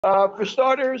For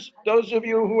starters, those of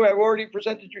you who have already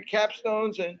presented your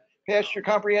capstones and passed your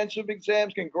comprehensive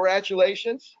exams,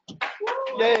 congratulations.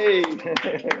 Yay.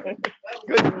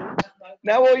 Good.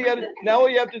 Now all you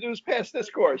have to do is pass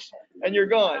this course and you're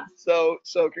gone. So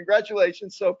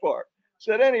congratulations so far.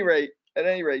 So at any rate,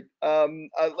 we're on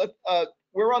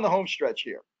the home stretch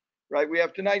here, right? We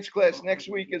have tonight's class. Next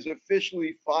week is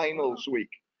officially finals week.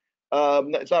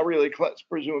 It's not really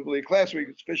presumably a class week,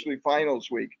 it's officially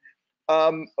finals week.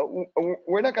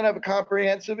 We're not going to have a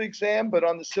comprehensive exam, but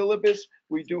on the syllabus,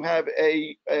 we do have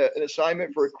an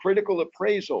assignment for a critical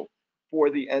appraisal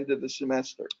for the end of the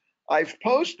semester. I've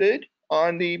posted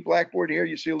on the blackboard here,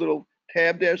 you see a little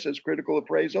tab there that says critical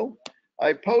appraisal.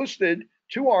 I posted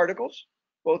 2 articles,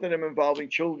 both of them involving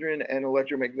children and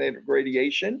electromagnetic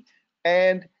radiation,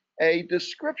 and a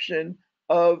description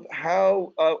of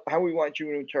how we want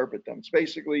you to interpret them. It's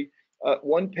basically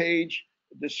 1-page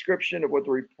description of what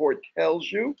the report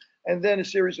tells you, and then a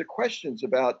series of questions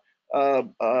about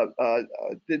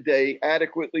did they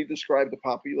adequately describe the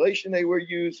population they were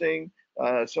using,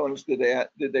 so on,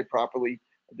 did they properly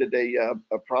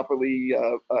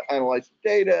analyze the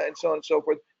data, and so on and so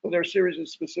forth. So there are a series of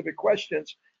specific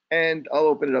questions, and I'll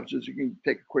open it up so you can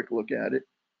take a quick look at it.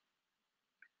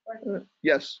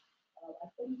 Yes. I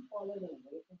couldn't follow the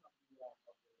narration of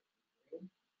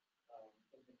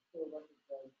the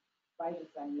 5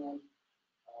 assignments.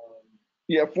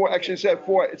 Yeah, 4. Actually,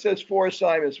 it says 4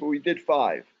 assignments, but we did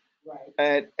 5.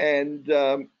 Right. And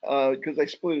because I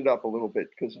split it up a little bit,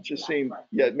 because it just seemed,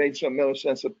 yeah, it made some more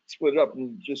sense to split it up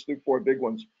and just do 4 big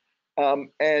ones.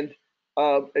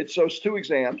 It shows 2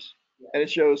 exams, and it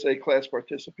shows a class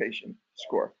participation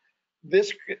score.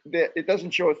 It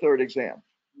doesn't show a 3rd exam,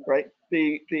 right?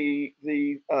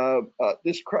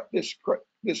 This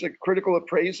critical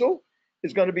appraisal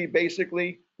is going to be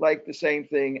basically like the same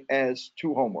thing as 2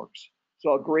 homeworks. So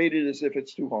I'll grade it as if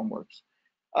it's 2 homeworks.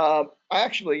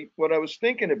 Actually, what I was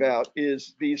thinking about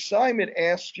is the assignment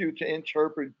asks you to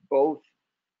interpret both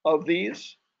of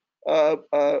these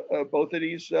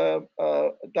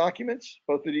documents,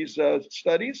 both of these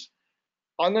studies.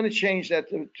 I'm going to change that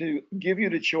to give you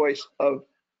the choice of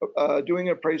doing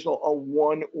an appraisal on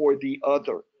one or the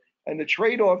other. And the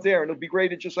trade-off there, and it'll be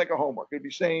graded just like a homework. It'll be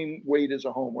same weight as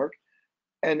a homework.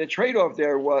 And the trade-off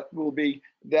there will be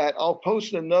that I'll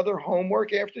post another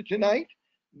homework after tonight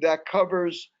that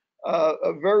covers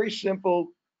a very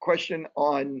simple question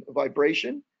on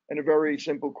vibration and a very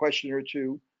simple question or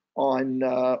 2 on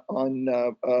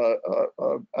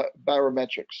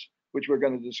barometrics, which we're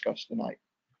going to discuss tonight.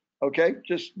 Okay,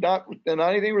 just not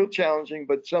anything real challenging,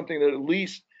 but something that at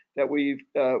least that we've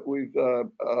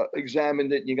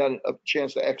examined it, and you got a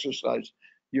chance to exercise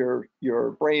your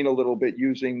brain a little bit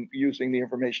using the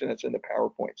information that's in the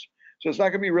PowerPoints. So it's not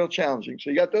going to be real challenging. So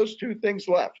you got those 2 things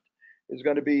left. Is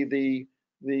going to be a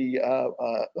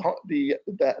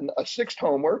 6th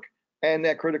homework and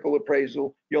that critical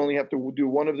appraisal. You only have to do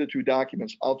one of the 2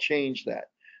 documents. I'll change that.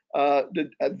 The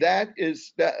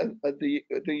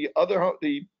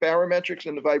barometrics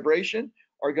and the vibration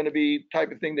are going to be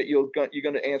type of thing that you're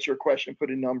going to answer a question, put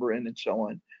a number in, and so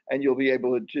on, and you'll be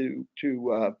able to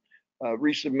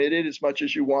resubmit it as much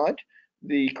as you want.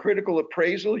 The critical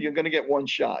appraisal, you're going to get 1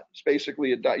 shot. It's basically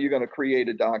you're going to create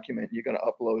a document, you're going to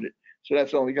upload it. So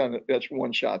that's that's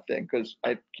 1 shot thing, because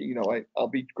I'll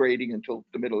be grading until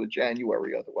the middle of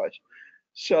January otherwise.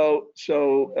 So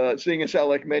seeing as how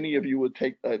like many of you would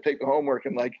take the homework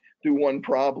and like do 1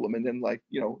 problem and then like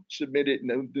submit it and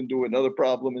then do another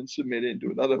problem and submit it and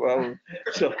do another problem.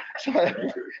 So I have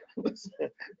a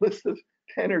list of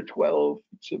 10 or 12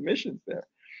 submissions there.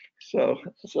 So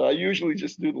I usually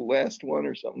just do the last one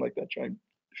or something like that, trying to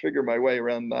figure my way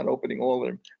around not opening all of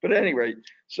them. But at any rate,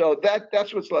 so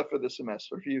that's what's left for the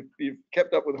semester. If you've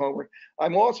kept up with homework,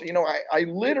 I'm also, I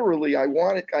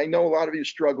know a lot of you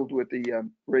struggled with the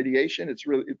radiation. It's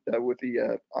really with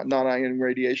the non-ion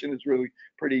radiation. It's really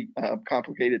pretty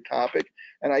complicated topic.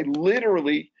 And I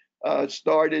literally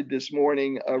started this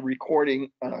morning recording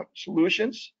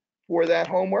solutions for that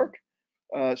homework.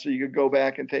 So you could go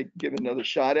back and give another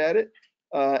shot at it.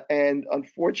 And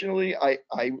unfortunately, I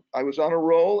was on a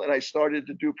roll and I started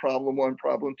to do problem 1,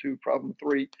 problem 2, problem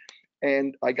 3.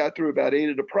 And I got through about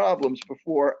 8 of the problems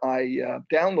before I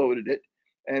downloaded it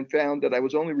and found that I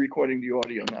was only recording the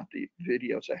audio, not the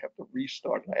video. So I have to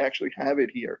restart. I actually have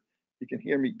it here. You can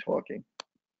hear me talking.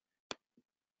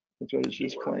 That's what it's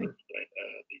just playing. The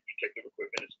protective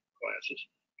equipment classes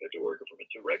that are working from a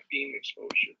direct beam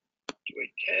exposure to a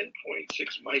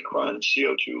 10.6 micron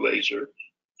CO2 laser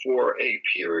for a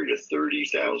period of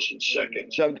 30,000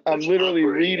 seconds. So I'm It's literally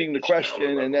operating reading at the its power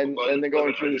question and level then above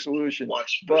going through the 1100 solution.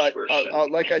 watts per But square centimeter.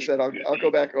 like I said, I'll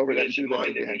go back over that and Units do in that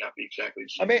mind, they may again. not be exactly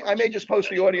the I same may just post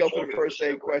the as audio for the formulas first that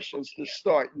 8 we're questions to looking at.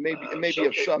 start. It may be of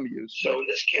Okay. some use, So but in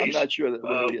this I'm case, not sure that it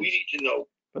really we is. need to know.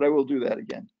 But I will do that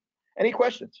again. Any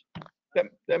questions?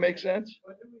 That makes sense?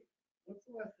 What's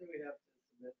the last thing we have to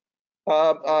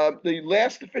submit? The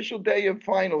last official day of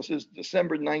finals is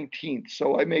December 19th.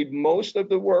 So I made most of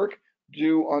the work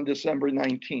due on December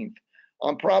 19th.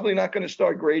 I'm probably not going to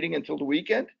start grading until the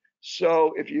weekend.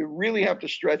 So if you really have to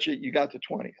stretch it, you got the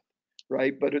 20th,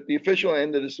 right? But at the official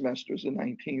end of the semester is the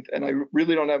 19th. And I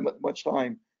really don't have much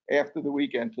time after the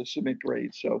weekend to submit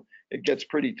grades. So it gets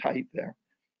pretty tight there.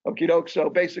 Okie doke. So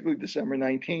basically December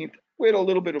 19th with a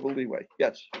little bit of a leeway.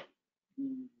 Yes.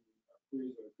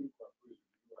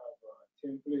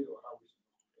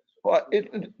 Well,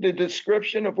 the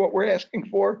description of what we're asking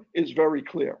for is very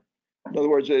clear. In other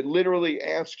words, it literally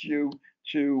asks you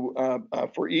to,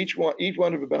 for each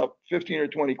one of about 15 or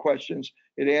 20 questions,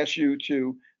 it asks you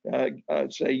to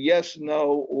say yes,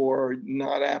 no, or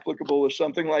not applicable or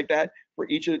something like that for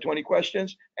each of the 20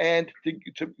 questions, and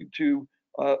to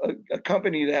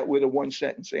accompany that with a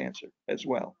 1-sentence answer as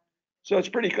well. So it's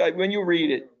pretty clear. When you read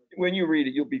it,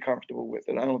 you'll be comfortable with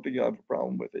it. I don't think you'll have a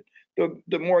problem with it.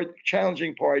 The more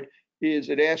challenging part is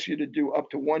it asks you to do up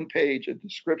to 1 page, a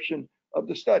description of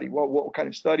the study. Well, what kind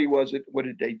of study was it? What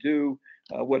did they do?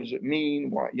 What does it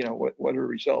mean? Why, what are the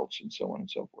results, and so on and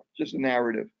so forth. Just a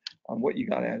narrative on what you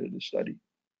got out of the study.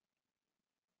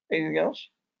 Anything else?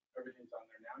 Everything's on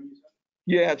there now, you said?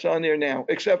 Yeah, it's on there now,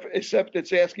 except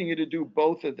it's asking you to do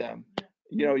both of them.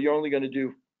 You're only going to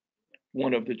do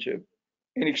one of the 2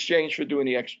 in exchange for doing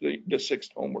the 6th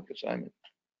homework assignment.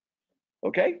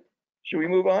 Okay, should we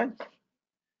move on?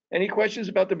 Any questions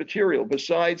about the material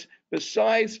besides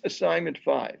assignment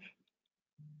 5?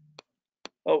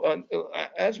 Oh,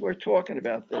 as we're talking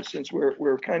about this, since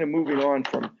we're kind of moving on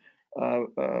from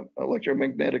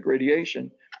electromagnetic radiation,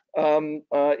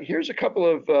 here's a couple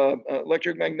of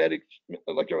electromagnetic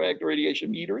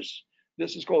radiation meters.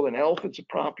 This is called an ELF. It's a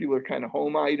popular kind of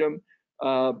home item.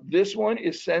 This one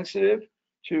is sensitive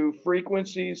to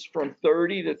frequencies from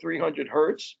 30 to 300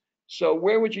 hertz. So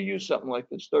where would you use something like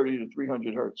this, 30 to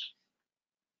 300 hertz,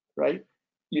 right?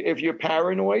 If you're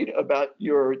paranoid about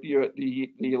the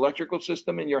electrical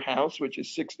system in your house, which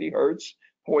is 60 hertz,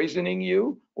 poisoning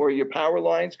you, or your power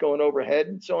lines going overhead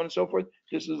and so on and so forth,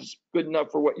 this is good enough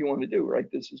for what you want to do, right?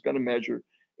 This is going to measure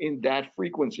in that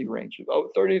frequency range,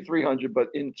 30 to 300, but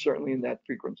certainly in that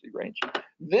frequency range.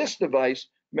 This device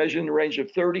measures in the range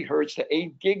of 30 hertz to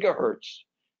 8 gigahertz,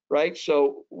 right?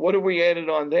 So what have we added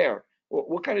on there?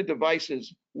 What kind of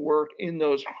devices work in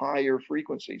those higher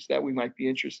frequencies that we might be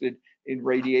interested in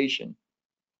radiation?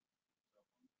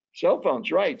 Cell phones,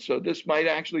 right? So this might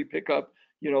actually pick up,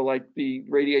 like the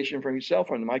radiation from your cell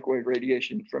phone, the microwave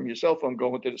radiation from your cell phone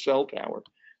going to the cell tower.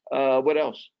 What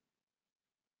else?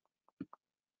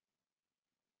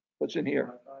 What's in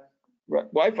here?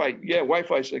 Right, Wi-Fi, yeah,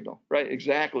 Wi-Fi signal, right?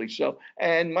 Exactly. So,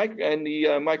 and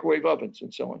the microwave ovens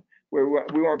and so on. Where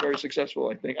we weren't very successful,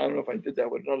 I think. I don't know if I did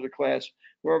that with another class.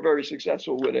 We weren't very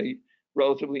successful with a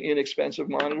relatively inexpensive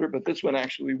monitor, but this one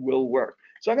actually will work.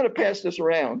 So I'm going to pass this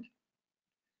around.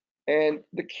 And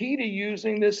the key to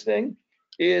using this thing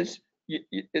is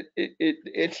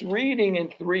it's reading in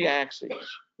 3 axes,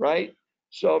 right?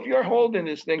 So if you're holding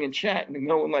this thing and chatting and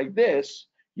going like this,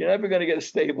 you're never going to get a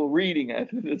stable reading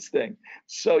out of this thing.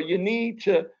 So you need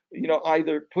to,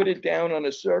 either put it down on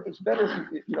a surface. Better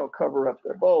if you cover up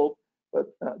the bulb, but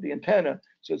the antenna.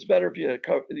 So it's better if you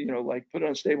cover, like put it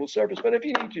on a stable surface. But if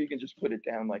you need to, you can just put it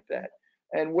down like that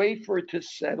and wait for it to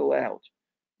settle out,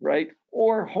 right?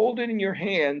 Or hold it in your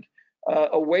hand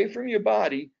away from your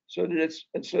body so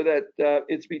that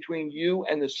it's between you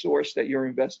and the source that you're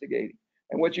investigating.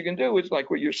 And what you can do is, like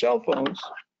with your cell phones,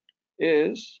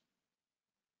 is,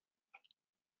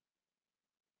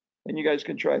 and you guys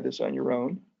can try this on your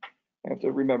own. I have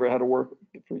to remember how to work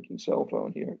the freaking cell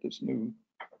phone here, this new.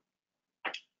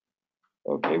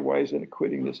 Okay, why isn't it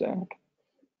quitting this app?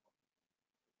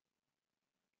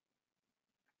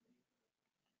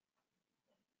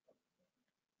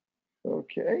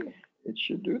 Okay, it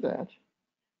should do that.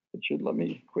 It should let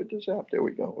me quit this app. There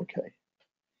we go. Okay.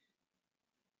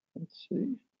 Let's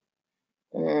see.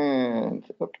 And,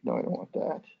 oh, no, I don't want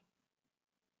that.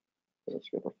 Let's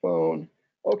get the phone.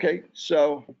 Okay,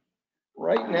 so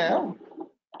right now,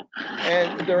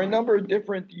 and there are a number of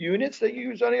different units that you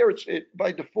use on here.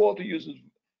 By default, it uses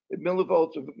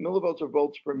millivolts or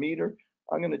volts per meter.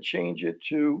 I'm going to change it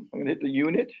to, I'm going to hit the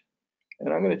unit,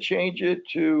 and I'm going to change it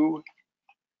to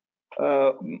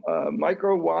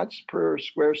microwatts per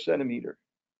square centimeter.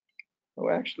 Oh,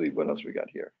 actually, what else we got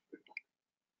here?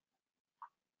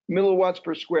 Milliwatts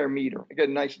per square meter.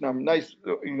 Again, nice number, nice,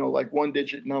 like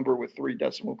 1-digit number with 3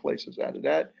 decimal places out of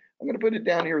that. I'm going to put it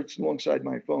down here. It's alongside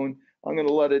my phone. I'm going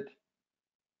to let it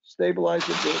stabilize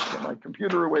a bit, get my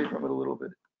computer away from it a little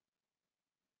bit.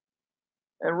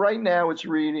 And right now it's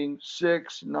reading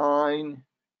 6, 9,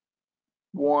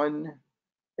 1,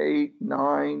 8,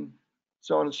 9,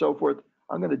 so on and so forth.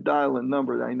 I'm going to dial a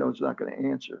number that I know it's not going to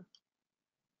answer.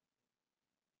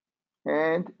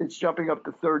 And it's jumping up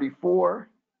to 34,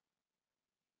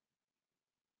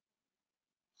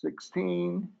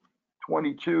 16,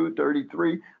 22,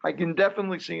 33. I can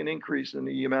definitely see an increase in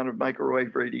the amount of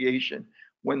microwave radiation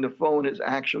when the phone is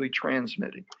actually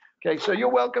transmitting. Okay, so you're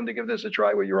welcome to give this a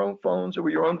try with your own phones or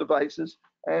with your own devices.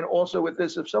 And also with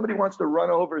this, if somebody wants to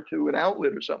run over to an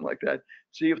outlet or something like that,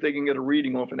 see if they can get a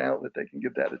reading off an outlet, they can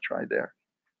give that a try there.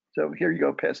 So here you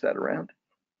go, pass that around.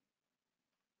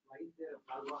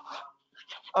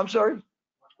 I'm sorry?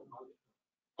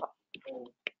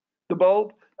 The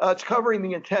bulb? It's covering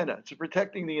the antenna. It's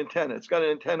protecting the antenna. It's got an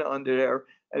antenna under there,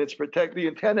 and it's the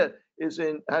antenna is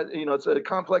in, it's a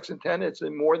complex antenna. It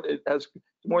has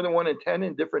more than one antenna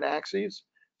in different axes.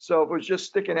 So if it was just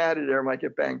sticking out of there, it might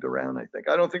get banged around, I think.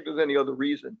 I don't think there's any other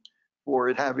reason for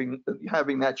it having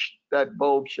that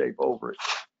bulb shape over it.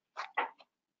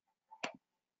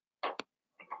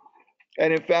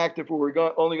 And in fact, if we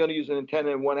were only going to use an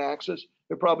antenna in one axis,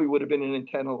 it probably would have been an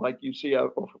antenna like you see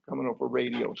out coming over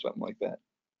radio or something like that.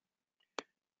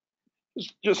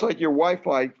 Just like your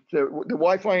Wi-Fi, the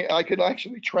Wi-Fi, I could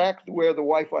actually track where the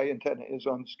Wi-Fi antenna is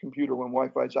on this computer when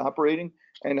Wi-Fi is operating.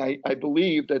 And I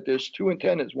believe that there's 2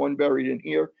 antennas, one buried in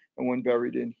here and one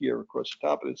buried in here across the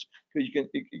top of this, because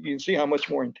you can see how much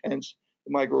more intense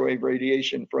the microwave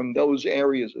radiation from those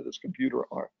areas of this computer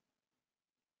are.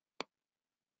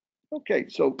 Okay,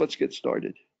 so let's get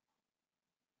started.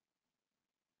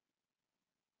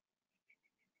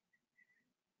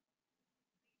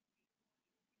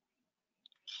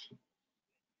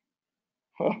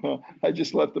 I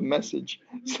just left a message.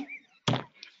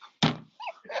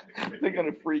 They're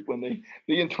going to freak when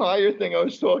the entire thing I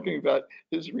was talking about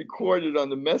is recorded on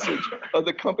the message of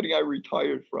the company I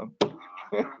retired from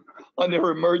on their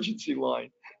emergency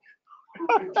line.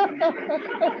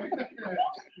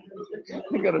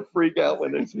 They're going to freak out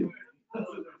when they see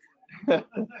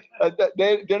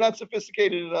they're not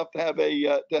sophisticated enough to have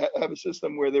a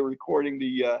system where they're recording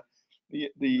the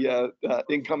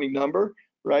incoming number,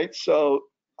 right? So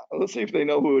let's see if they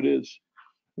know who it is.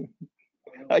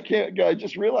 I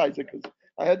just realized it because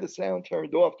I had the sound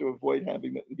turned off to avoid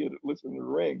having to listen to the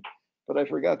ring, but I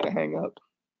forgot to hang up.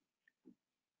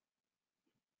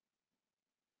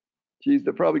 Geez,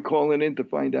 they're probably calling in to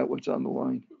find out what's on the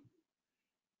line.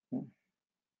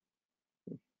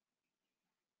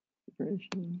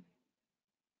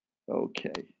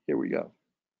 Okay, here we go.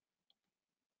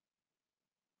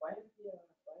 Why is the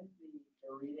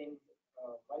reading,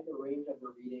 why is the range of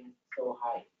the reading so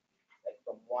high? Like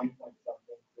from 1 point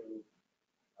something to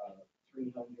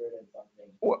 300 and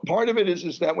something. Well, part of it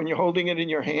is that when you're holding it in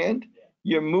your hand,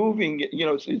 you're moving,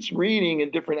 it's reading in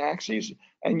different axes,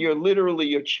 and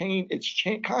it's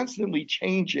constantly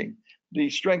changing the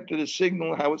strength of the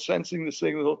signal, how it's sensing the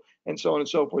signal, and so on and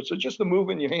so forth. So just the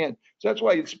move in your hand. So that's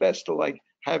why it's best to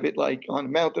have it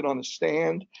mounted on a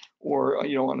stand or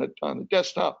on a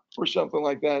desktop or something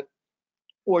like that,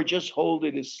 or just hold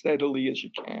it as steadily as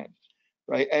you can,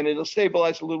 right? And it'll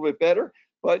stabilize a little bit better.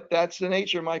 But that's the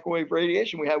nature of microwave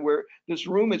radiation we have, where this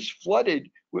room is flooded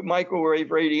with microwave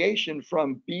radiation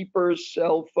from beepers,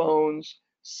 cell phones,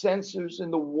 sensors in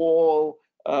the wall,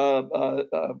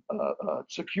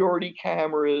 security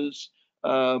cameras,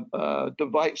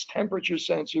 device temperature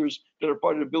sensors that are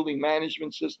part of the building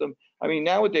management system. I mean,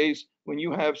 nowadays, when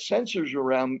you have sensors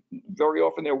around, very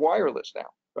often they're wireless now,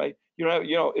 right?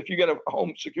 If you get a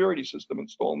home security system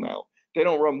installed now, they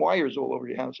don't run wires all over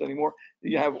your house anymore.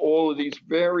 You have all of these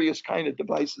various kind of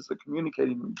devices that are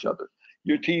communicating with each other.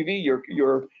 Your TV,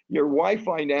 your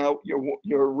Wi-Fi now,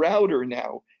 your router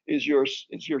now is your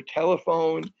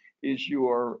telephone, is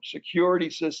your security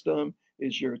system,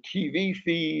 is your TV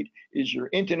feed, is your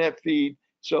internet feed.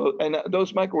 So, and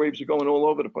those microwaves are going all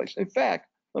over the place. In fact,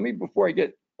 before I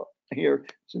get here,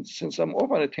 since I'm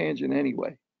off on a tangent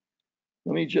anyway,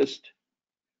 let me just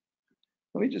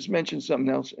mention something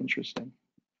else interesting.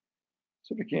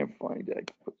 So if I can't find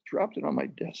it, I dropped it on my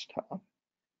desktop.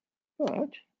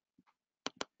 But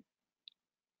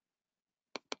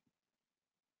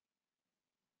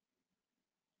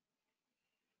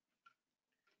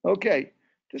okay,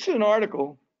 this is an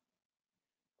article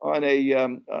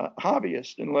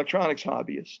hobbyist, an electronics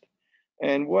hobbyist.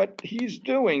 And what he's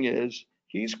doing is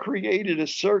he's created a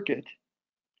circuit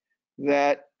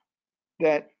that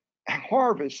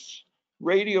harvests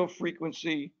radio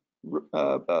frequency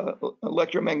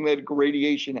electromagnetic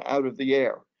radiation out of the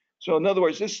air. So in other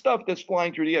words, this stuff that's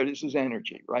flying through the air, this is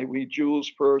energy, right? We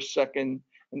joules per second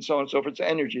and so on and so forth. It's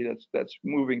energy that's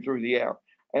moving through the air,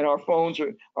 and our phones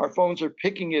are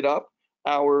picking it up.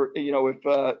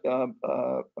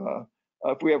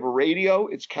 If we have a radio,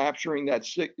 it's capturing that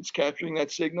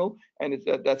signal, and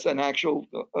that's an actual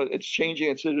it's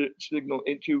changing its signal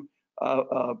into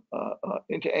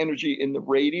energy in the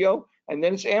radio, and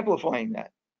then it's amplifying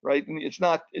that, right? And it's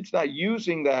not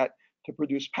using that to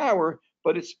produce power,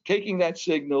 but it's taking that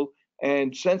signal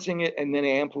and sensing it and then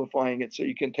amplifying it, so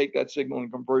you can take that signal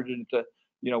and convert it into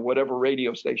whatever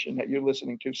radio station that you're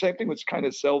listening to. Same thing with kind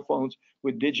of cell phones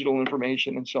with digital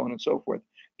information and so on and so forth.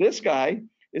 This guy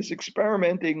is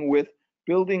experimenting with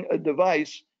building a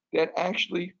device that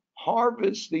actually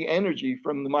harvests the energy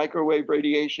from the microwave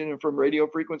radiation and from radio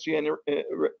frequency and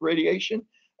radiation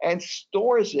and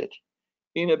stores it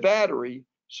in a battery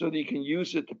so that you can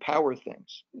use it to power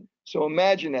things. So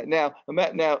imagine that. Now,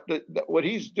 what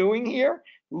he's doing here,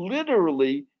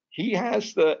 literally, he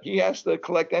has to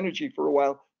collect energy for a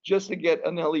while just to get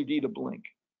an LED to blink,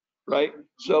 right?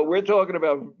 So we're talking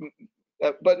about,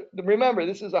 but remember,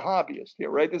 this is a hobbyist here,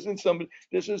 right? This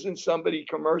isn't somebody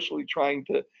commercially trying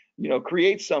to,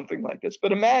 create something like this.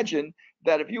 But imagine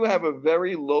that if you have a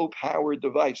very low power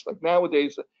device, like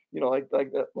nowadays, like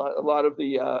a lot of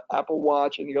the Apple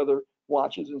Watch and the other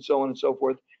watches and so on and so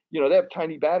forth, they have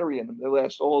tiny battery in them. They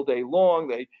last all day long.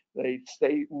 They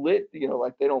stay lit,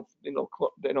 like they don't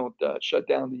shut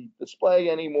down the display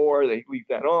anymore. They leave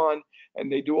that on,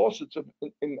 and they do all sorts of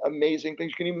amazing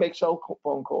things. You can even make cell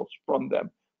phone calls from them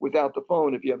without the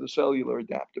phone if you have the cellular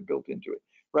adapter built into it,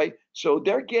 right? So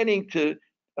they're getting to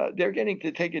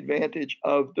take advantage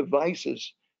of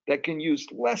devices that can use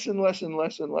less and less and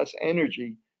less and less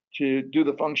energy to do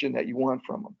the function that you want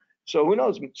from them. So who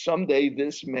knows? Someday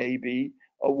this may be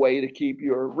a way to keep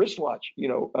your wristwatch,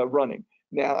 running.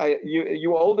 Now,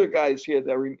 you older guys here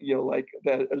that like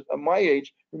that my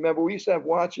age, remember we used to have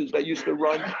watches that used to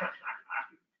run.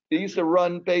 They used to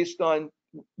run based on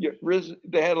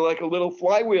they had like a little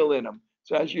flywheel in them.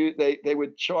 So as they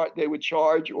would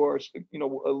charge or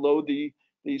load the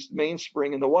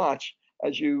mainspring in the watch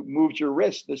as you moved your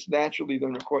wrist. This naturally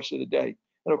during the course of the day.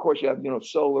 And of course you have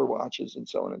solar watches and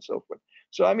so on and so forth.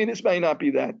 So I mean, this may not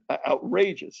be that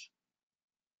outrageous.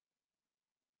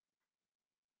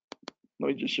 Let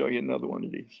me just show you another one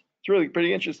of these. It's really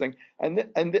pretty interesting. And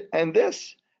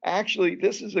this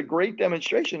is a great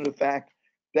demonstration of the fact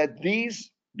that this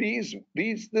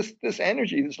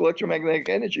energy, this electromagnetic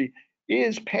energy,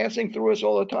 is passing through us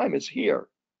all the time. It's here.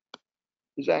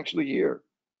 It's actually here.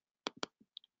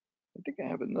 I think I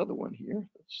have another one here.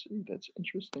 Let's see. That's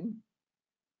interesting.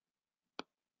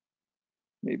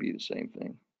 Maybe the same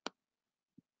thing.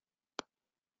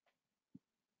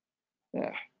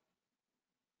 Yeah.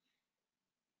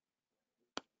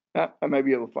 I might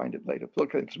be able to find it later.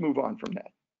 Okay, let's move on from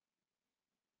that.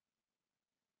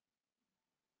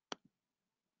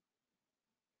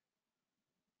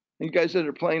 And you guys that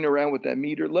are playing around with that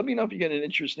meter, let me know if you get an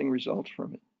interesting result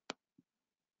from it.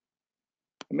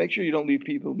 And make sure you don't leave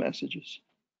people messages.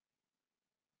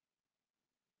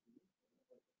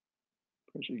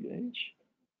 Pressure gauge.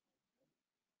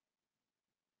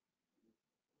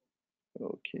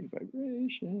 Okay,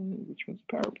 vibration. Which one's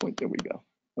PowerPoint? There we go.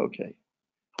 Okay.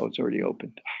 Oh, it's already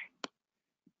opened.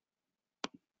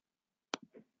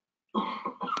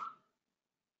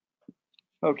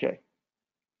 Okay.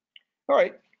 All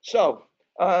right. So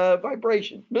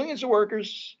vibration. Millions of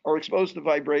workers are exposed to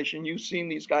vibration. You've seen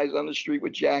these guys on the street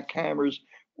with jackhammers,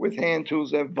 with hand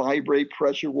tools that vibrate,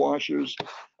 pressure washers,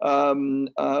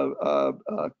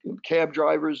 cab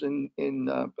drivers in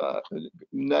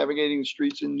navigating the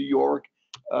streets in New York.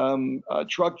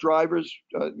 Truck drivers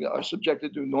are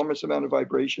subjected to enormous amount of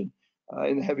vibration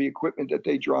in the heavy equipment that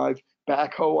they drive.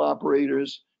 Backhoe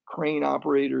operators, crane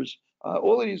operators,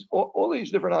 all of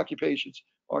these different occupations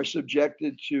are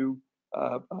subjected to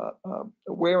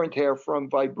wear and tear from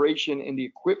vibration in the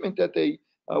equipment that they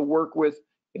work with,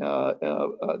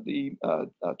 the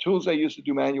tools they use to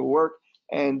do manual work,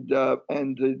 and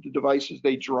the devices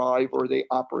they drive or they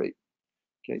operate.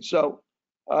 Okay, so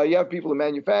you have people in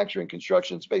manufacturing,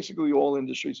 construction, it's basically all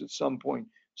industries at some point.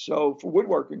 So for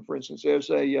woodworking, for instance, there's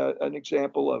an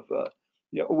example of a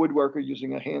woodworker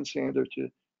using a hand sander to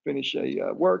finish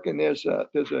a work, and there's a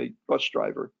bus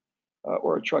driver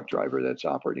or a truck driver that's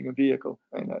operating a vehicle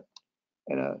and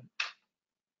a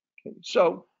Okay,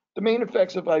 so the main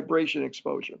effects of vibration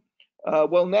exposure.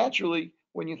 Well, naturally,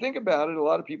 when you think about it, a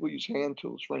lot of people use hand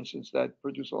tools, for instance, that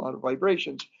produce a lot of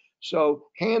vibrations. So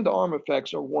hand-arm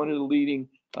effects are one of the leading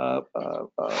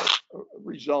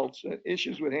results.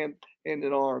 Issues with hand and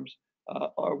arms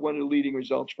are one of the leading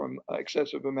results from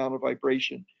excessive amount of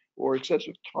vibration or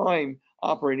excessive time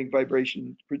operating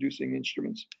vibration producing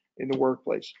instruments in the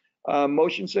workplace.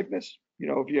 Motion sickness,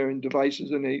 if you're in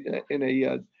devices in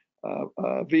a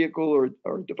vehicle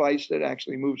or device that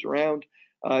actually moves around.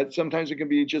 Sometimes it can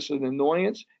be just an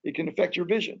annoyance. It can affect your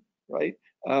vision, right?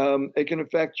 It can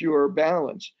affect your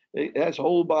balance. It has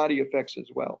whole body effects as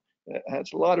well. It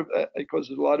has a lot of, it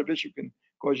causes a lot of issues. Can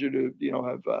cause you to,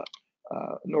 have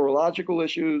neurological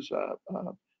issues,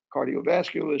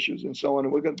 cardiovascular issues, and so on.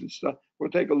 And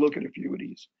we'll take a look at a few of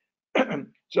these.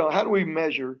 So how do we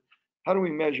measure?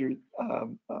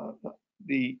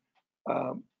 The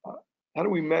how do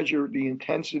we measure the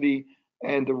intensity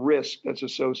and the risk that's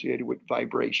associated with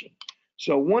vibration?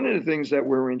 So one of the things that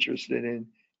we're interested in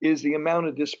is the amount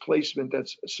of displacement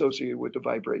that's associated with the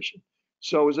vibration.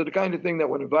 So is it the kind of thing that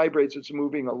when it vibrates, it's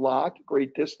moving a lot,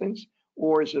 great distance,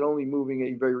 or is it only moving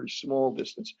a very small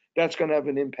distance? That's going to have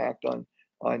an impact on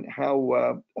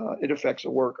how it affects a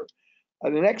worker.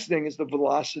 The next thing is the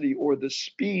velocity or the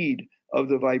speed of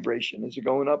the vibration. Is it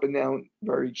going up and down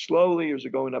very slowly, or is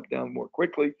it going up and down more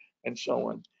quickly, and so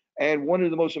on? And one of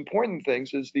the most important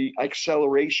things is the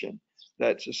acceleration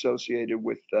that's associated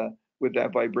with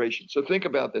that vibration. So think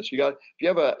about this. If you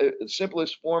have a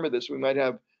simplest form of this, we might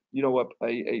have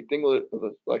a thing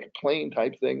like a plane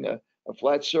type thing, a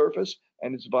flat surface,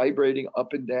 and it's vibrating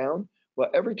up and down. Well,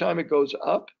 every time it goes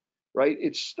up, right,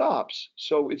 it stops.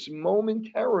 So it's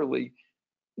momentarily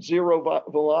zero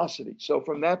velocity. So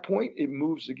from that point, it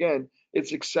moves again.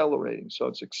 It's accelerating. So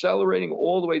it's accelerating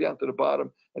all the way down to the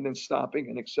bottom and then stopping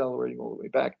and accelerating all the way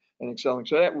back and accelerating.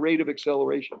 So that rate of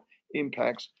acceleration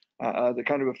impacts the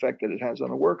kind of effect that it has on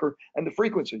a worker. And the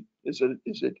frequency, is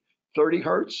it 30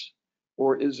 hertz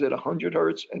or is it 100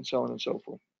 hertz, and so on and so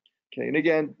forth. Okay, and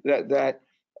again, that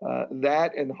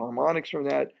and the harmonics from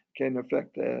that can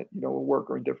affect a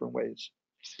worker in different ways.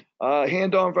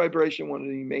 Hand-on vibration, one of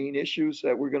the main issues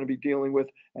that we're going to be dealing with,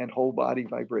 and whole body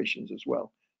vibrations as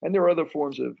well. And there are other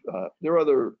forms of,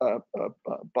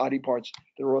 body parts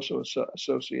that are also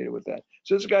associated with that.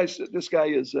 So this guy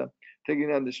is taking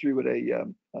down the street with a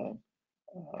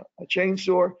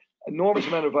chainsaw. Enormous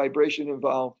amount of vibration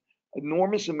involved.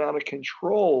 Enormous amount of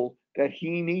control that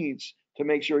he needs to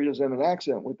make sure he doesn't have an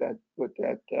accident with that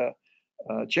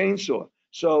chainsaw.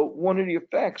 So one of the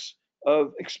effects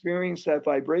of experiencing that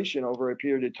vibration over a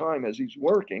period of time as he's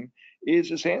working is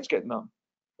his hands get numb,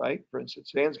 right? For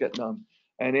instance, hands get numb.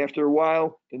 And after a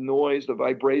while, the noise, the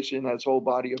vibration has whole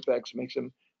body effects, makes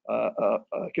him,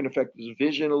 can affect his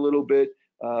vision a little bit,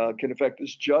 can affect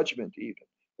his judgment even,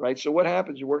 right? So what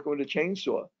happens? You're working with a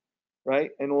chainsaw,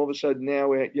 right? And all of a sudden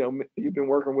now, you've been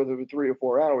working with it for 3 or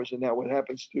 4 hours, and now what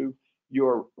happens to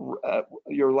you're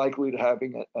likely to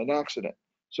having an accident.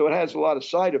 So it has a lot of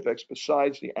side effects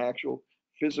besides the actual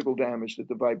physical damage that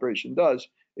the vibration does.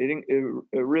 It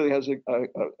really has a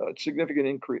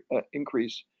significant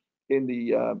increase in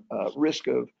the risk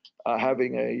of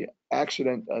having an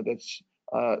accident that's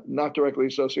not directly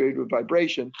associated with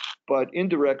vibration, but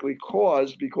indirectly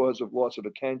caused because of loss of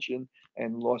attention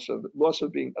and loss of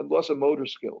motor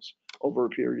skills over a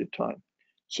period of time.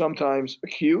 Sometimes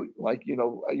acute, like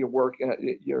your work,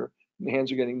 your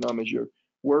hands are getting numb as you're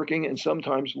working, and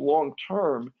sometimes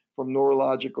long-term from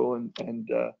neurological and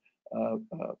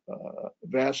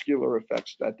vascular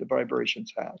effects that the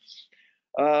vibrations have.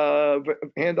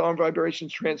 Hand-arm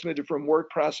vibrations transmitted from work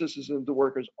processes into the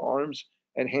worker's arms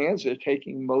and hands. They're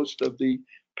taking most of the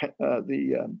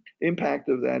impact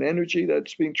of that energy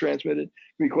that's being transmitted,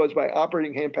 because by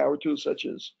operating hand power tools such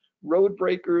as road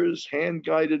breakers,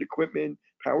 hand-guided equipment,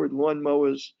 powered lawn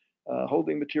mowers,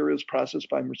 holding materials processed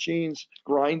by machines,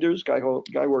 grinders, guy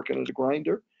working at a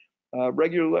grinder.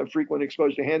 Regular and frequent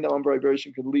exposure to hand-on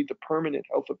vibration can lead to permanent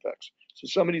health effects. So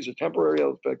some of these are temporary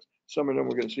health effects. Some of them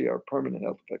we're going to see are permanent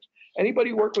health effects.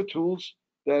 Anybody work with tools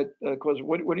that cause,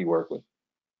 what do you work with?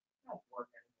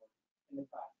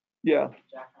 Yeah.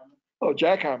 Jackhammer. Oh,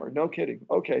 jackhammer. No kidding.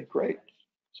 Okay, great.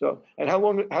 So, and how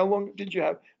long did you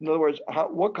have? In other words,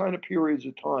 what kind of periods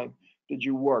of time did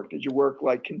you work? Did you work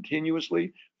like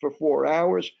continuously for 4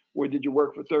 hours, or did you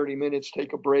work for 30 minutes,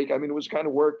 take a break? I mean, it was kind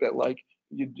of work that like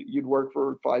you'd work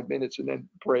for 5 minutes and then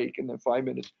break and then 5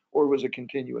 minutes, or was it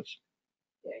continuous?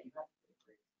 Yeah,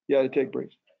 you have to take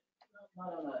breaks. Yeah, to take breaks.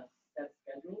 Not on a set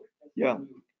schedule. Yeah.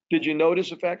 Did you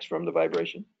notice effects from the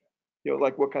vibration?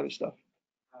 Like what kind of stuff?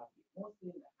 Mostly in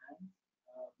the hands.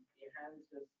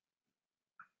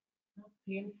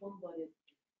 painful, but it's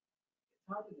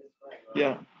hard to describe. Right?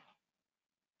 Yeah,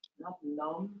 Not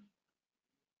numb,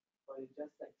 but it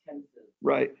just like tenses.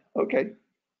 right. Okay.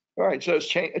 All right. So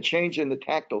it's a change in the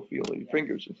tactile feel of your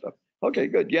fingers and stuff. Okay,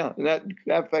 good. Yeah, and that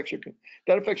affects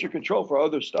your control for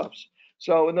other stuffs.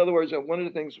 So in other words, one of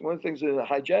the things that a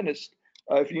hygienist,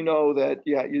 if you know that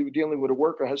you're dealing with a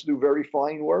worker has to do very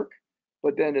fine work,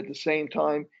 but then at the same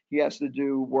time he has to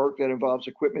do work that involves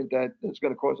equipment that is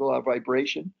going to cause a lot of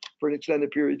vibration for an extended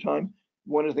period of time.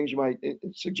 One of the things you might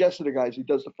suggest to the guys, he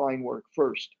does the fine work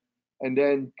first, and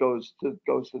then goes to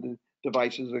the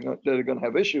devices that are going to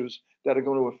have issues that are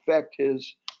going to affect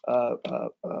his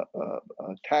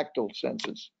tactile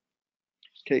senses.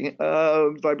 Okay,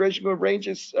 vibration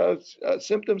ranges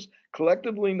symptoms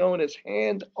collectively known as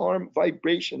hand-arm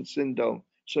vibration syndrome,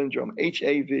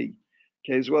 HAV.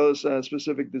 Okay, as well as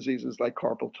specific diseases like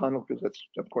carpal tunnel, because that's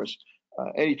of course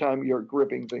anytime you're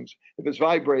gripping things, if it's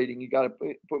vibrating, you got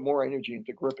to put more energy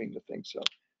into gripping the thing. So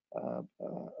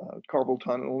carpal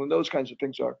tunnel and those kinds of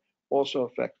things are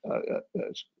also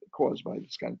caused by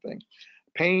this kind of thing.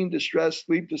 Pain, distress,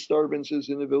 sleep disturbances,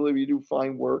 inability to do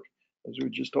fine work, as we were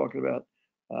just talking about.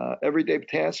 Everyday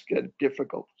tasks get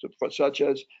difficult, such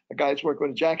as a guy that's working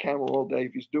with a jackhammer all day.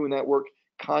 If he's doing that work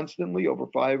constantly over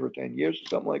 5 or 10 years or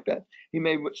something like that, he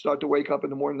may start to wake up in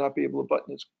the morning not be able to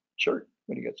button his shirt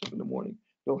when he gets up in the morning.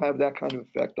 He'll have that kind of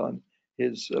effect on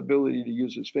his ability to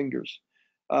use his fingers.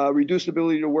 Reduced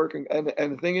ability to work, and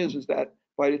the thing is that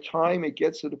by the time it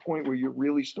gets to the point where you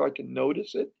really start to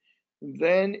notice it,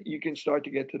 then you can start to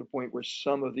get to the point where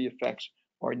some of the effects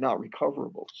are not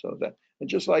recoverable. So that, and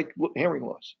just like hearing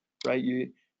loss, right?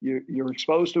 You're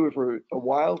exposed to it for a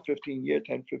while, 15 years,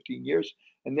 10, 15 years,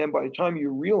 and then by the time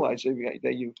you realize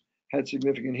that you had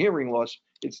significant hearing loss,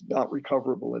 it's not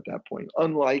recoverable at that point.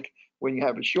 Unlike when you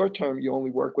have a short term, you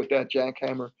only work with that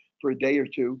jackhammer for a day or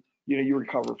two, you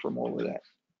recover from all of that.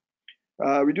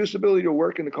 Reduced ability to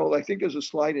work in the cold. I think there's a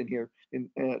slide in here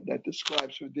that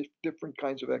describes for different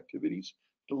kinds of activities,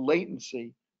 the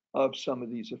latency of some of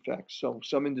these effects. So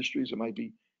some industries, it might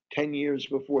be 10 years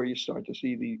before you start to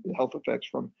see the health effects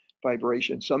from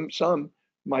vibration. Some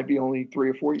might be only 3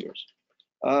 or 4 years.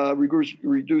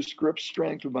 Reduced grip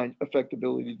strength might affect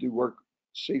ability to do work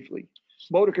safely.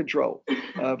 Motor control.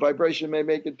 Vibration may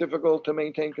make it difficult to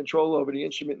maintain control over the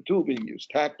instrument and tool being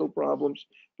used. Tactile problems,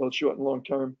 both short and long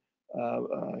term.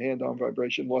 Hand-arm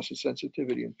vibration, loss of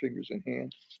sensitivity in fingers and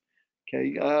hands.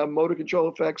 Okay, motor control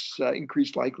effects,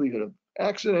 increased likelihood of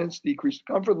accidents, decreased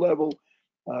comfort level,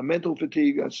 mental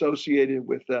fatigue associated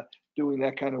with doing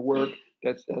that kind of work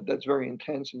that's very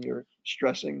intense and you're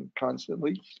stressing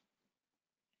constantly.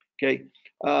 Okay,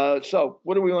 so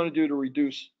what do we want to do to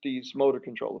reduce these motor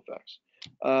control effects?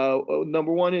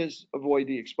 Number one is avoid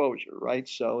the exposure, right?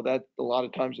 So that a lot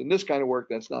of times in this kind of work,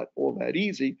 that's not all that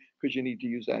easy because you need to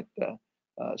use that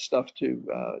stuff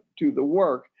to do the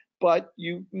work. But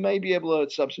you may be able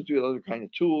to substitute other kind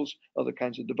of tools, other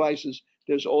kinds of devices.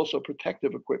 There's also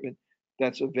protective equipment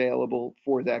that's available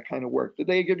for that kind of work. Did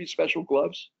they give you special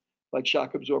gloves, like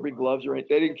shock absorbing gloves or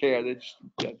anything? They didn't care. They just,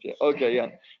 okay,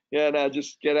 yeah, now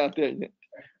just get out there.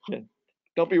 Yeah.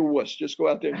 Don't be a wuss. Just go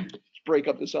out there and break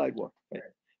up the sidewalk. Right?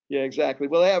 Yeah, exactly.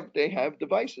 Well, they have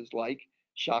devices like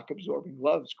shock absorbing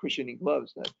gloves, cushioning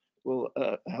gloves that will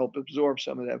help absorb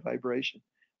some of that vibration.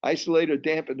 Isolate or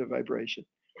dampen the vibration.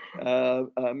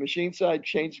 Machine side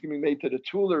changes can be made to the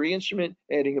tool or the instrument,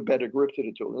 adding a better grip to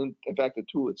the tool. And in fact, the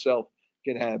tool itself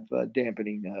can have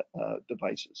dampening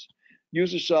devices.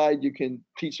 User side, you can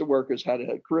teach the workers how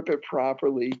to grip it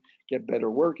properly, get better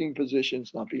working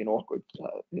positions, not be in awkward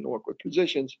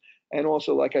positions. And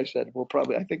also, like I said,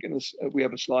 I think in this, we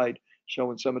have a slide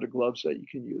showing some of the gloves that you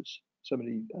can use, some of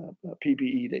the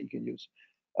PPE that you can use.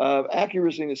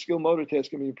 Accuracy in the skill motor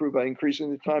task can be improved by increasing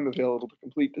the time available to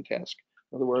complete the task.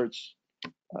 In other words,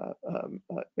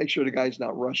 make sure the guy's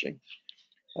not rushing.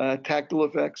 Tactile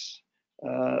effects.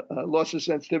 Loss of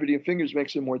sensitivity in fingers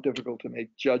makes it more difficult to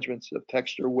make judgments of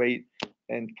texture, weight,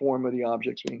 and form of the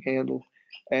objects being handled.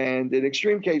 And in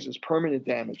extreme cases, permanent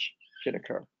damage can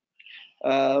occur.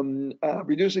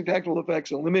 Reducing tactile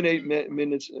effects, eliminate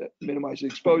minimize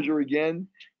exposure again,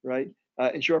 right?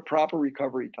 Ensure proper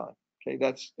recovery time. Okay,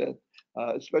 that's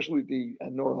especially the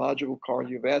neurological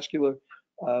cardiovascular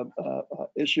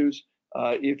issues.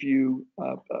 If you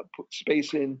put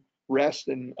space in rest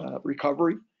and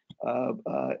recovery,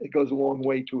 it goes a long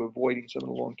way to avoiding some of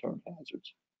the long-term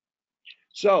hazards.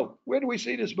 So where do we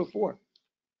see this before?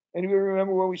 Anybody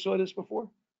remember where we saw this before?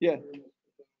 Yeah,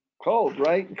 cold,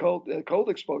 right? Cold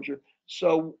exposure.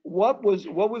 So what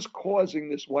was causing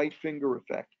this white finger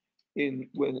effect in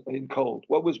cold?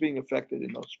 What was being affected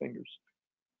in those fingers?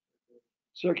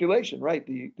 Circulation, right?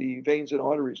 The veins and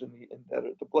arteries and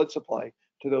the blood supply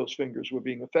to those fingers were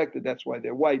being affected. That's why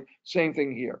they're white. Same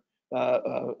thing here.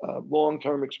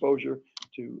 Long-term exposure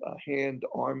to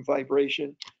hand-arm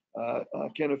vibration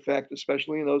can affect,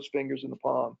 especially in those fingers in the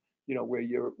palm, you know, where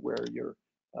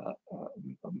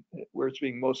it's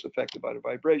being most affected by the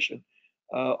vibration.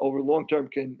 Over long term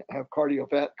can have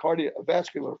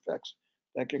cardiovascular effects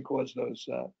that can cause those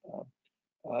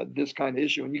this kind of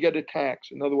issue, and you get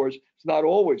attacks. In other words, it's not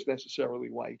always necessarily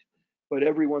white, but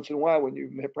every once in a while,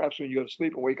 perhaps when you go to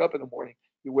sleep and wake up in the morning,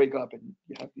 you wake up and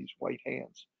you have these white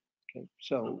hands. Okay,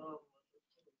 so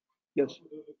yes.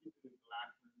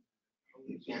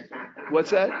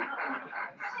 What's that?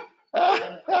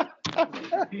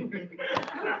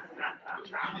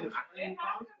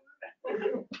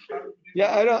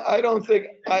 Yeah, I don't think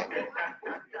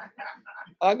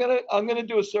I'm gonna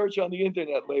do a search on the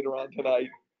internet later on tonight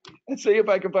and see if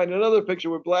I can find another picture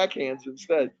with black hands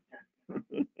instead.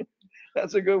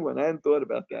 That's a good one. I hadn't thought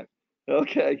about that.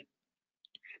 Okay.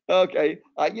 Okay.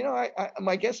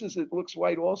 My guess is it looks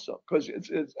white also because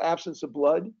it's absence of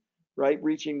blood, right,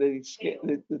 reaching the skin,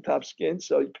 the top skin.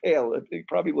 So pale. It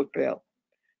probably looked pale,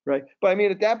 right? But I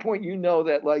mean, at that point, you know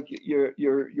that like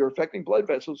you're affecting blood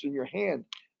vessels in your hand,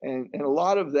 and a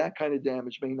lot of that kind of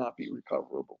damage may not be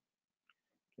recoverable.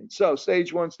 So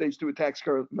stage 1, stage 2 attacks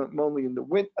occur only in the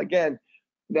winter. Again,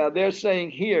 now they're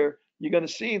saying here, you're going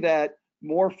to see that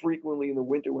more frequently in the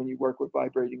winter when you work with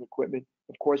vibrating equipment,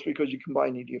 of course, because you're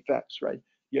combining the effects, right?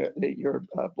 Your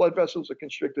blood vessels are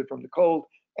constricted from the cold,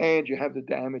 and you have the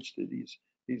damage to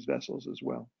these vessels as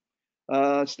well.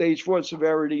 Stage 4,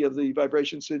 severity of the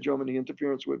vibration syndrome and the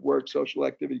interference with work, social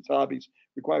activities, hobbies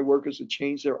require workers to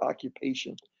change their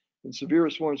occupation. In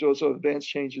severest forms, also advanced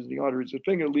changes in the arteries of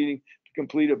the finger, leading to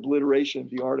complete obliteration of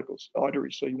the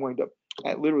arteries. So you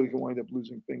literally can wind up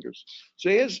losing fingers. So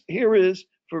here is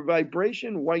for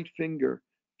vibration white finger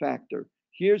factor.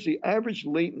 Here's the average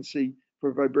latency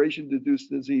for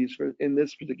vibration-induced disease in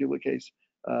this particular case,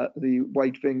 the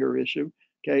white finger issue.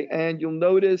 Okay, and you'll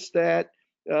notice that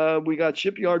we got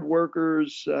shipyard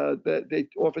workers that they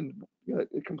often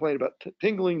complain about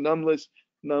tingling, numbness,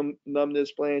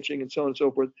 blanching, and so on and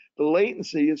so forth. The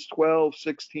latency is 12,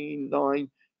 16, 9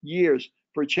 years.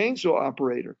 For a chainsaw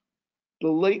operator,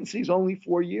 the latency is only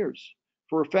 4 years.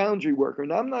 For a foundry worker,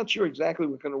 and I'm not sure exactly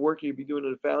what kind of work you'd be doing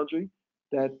in a foundry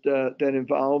that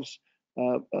involves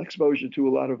exposure to a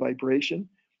lot of vibration,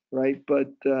 right? But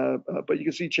you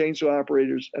can see chainsaw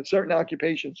operators at certain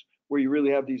occupations where you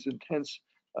really have these intense,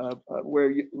 where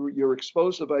you're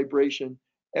exposed to vibration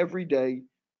every day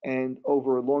and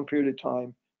over a long period of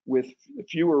time with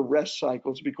fewer rest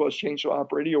cycles, because chainsaw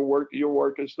operator, your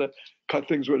work is to cut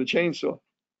things with a chainsaw.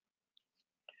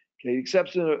 Okay,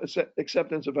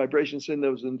 acceptance of vibration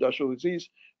symptoms of industrial disease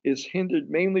is hindered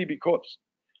mainly because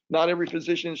not every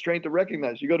physician is trained to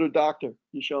recognize. You go to a doctor,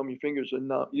 you show them your fingers are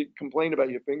numb. You complain about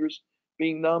your fingers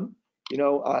being numb. You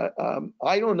know,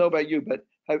 I don't know about you, but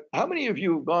how many of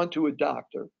you have gone to a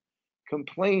doctor,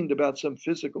 complained about some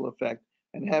physical effect,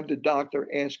 and have the doctor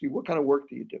ask you, what kind of work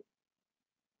do you do?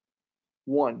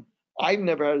 One. I've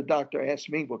never had a doctor ask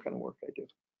me what kind of work I do.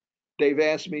 They've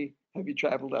asked me, have you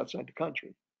traveled outside the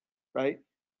country? Right?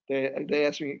 They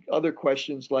ask me other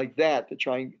questions like that to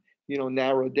try and, you know,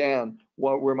 narrow down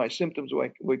where my symptoms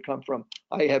would come from.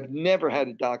 I have never had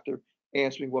a doctor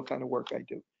ask me what kind of work I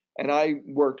do. And I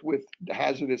worked with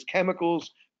hazardous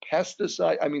chemicals,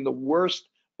 pesticide. I mean, the worst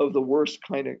of the worst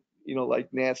kind of, you know, like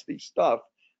nasty stuff.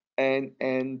 And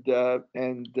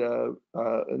no,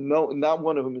 not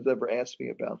one of them has ever asked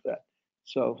me about that.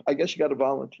 So I guess you got to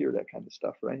volunteer that kind of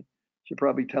stuff, right? Should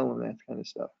probably tell them that kind of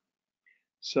stuff.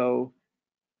 So,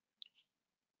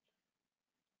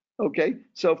 okay,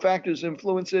 so factors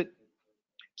influence it.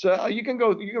 So you can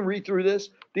read through this.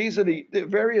 These are the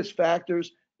various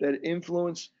factors that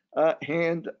influence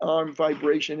hand-arm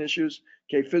vibration issues.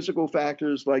 Okay, physical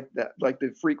factors like that, like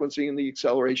the frequency and the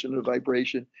acceleration of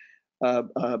vibration.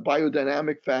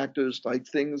 Biodynamic factors like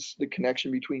things, the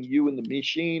connection between you and the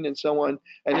machine and so on,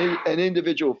 and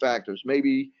individual factors,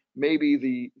 maybe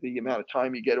the amount of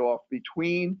time you get off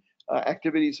between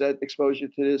activities that expose you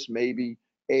to this, maybe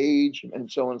age and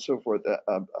so on and so forth,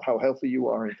 how healthy you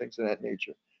are and things of that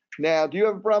nature. Now, do you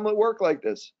have a problem at work like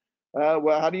this?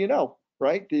 Well, how do you know,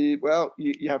 right? Well,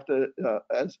 you have to,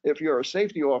 if you're a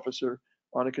safety officer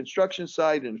on a construction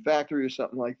site in a factory or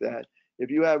something like that, if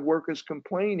you have workers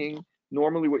complaining,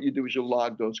 normally what you do is you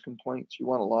log those complaints. You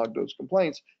want to log those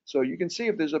complaints so you can see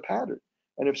if there's a pattern.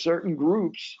 And if certain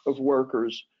groups of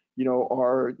workers, you know,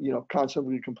 are, you know,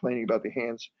 constantly complaining about the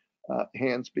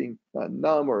hands being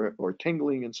numb or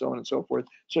tingling and so on and so forth,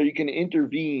 so you can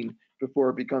intervene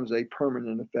before it becomes a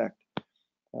permanent effect.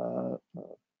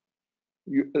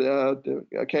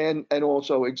 And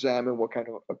also examine what kind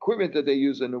of equipment that they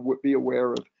use and be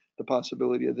aware of the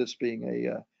possibility of this being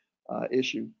a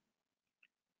issue.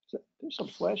 There's some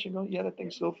flashing on. Yeah, that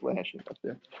thing's still flashing up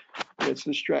there. It's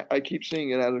I keep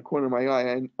seeing it out of the corner of my eye.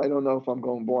 And I don't know if I'm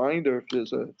going blind or if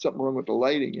there's something wrong with the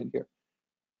lighting in here.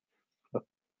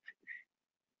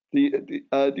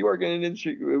 The Oregon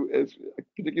industry is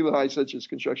particularly high, such as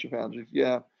construction foundries.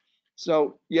 Yeah.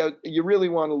 So yeah, you really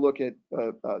want to look at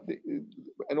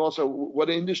and also what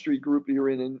industry group you're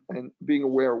in, and being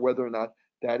aware of whether or not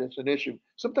that is an issue.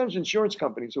 Sometimes insurance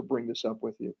companies will bring this up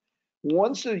with you.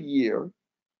 Once a year,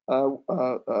 one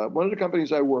of the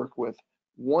companies I work with,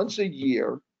 once a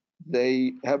year,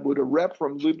 they have with a rep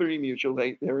from Liberty Mutual.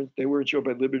 They were insured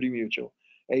by Liberty Mutual.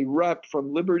 A rep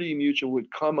from Liberty Mutual would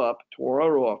come up to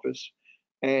our office,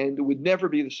 and it would never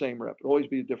be the same rep. It would always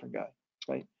be a different guy,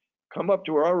 right? Come up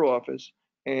to our office,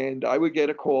 and I would get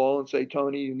a call and say,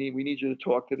 Tony, we need you to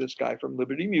talk to this guy from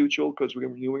Liberty Mutual because we're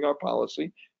renewing our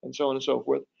policy, and so on and so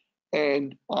forth.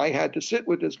 And I had to sit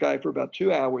with this guy for about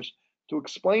 2 hours to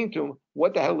explain to him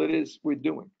what the hell it is we're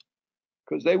doing.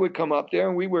 Because they would come up there,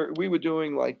 and we were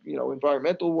doing, like,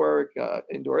 environmental work,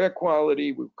 indoor air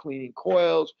quality, we were cleaning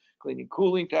coils, cleaning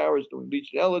cooling towers, doing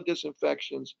Legionella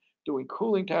disinfections, doing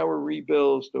cooling tower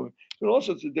rebuilds, doing all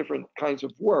sorts of different kinds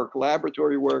of work,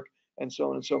 laboratory work, and so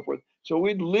on and so forth. So it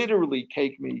would literally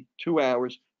take me 2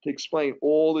 hours to explain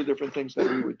all the different things that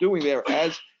we were doing there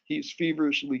as he's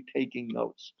feverishly taking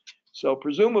notes. So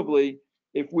presumably,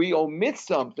 if we omit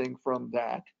something from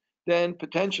that, then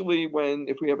potentially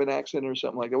if we have an accident or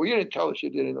something like that, well, you didn't tell us you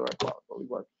did indoor air quality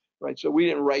work, right? So we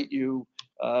didn't write you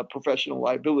professional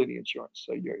liability insurance,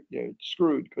 so you're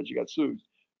screwed because you got sued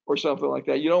or something like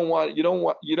that. You don't want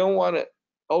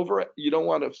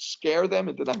to scare them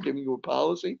into not giving you a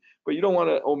policy, but you don't want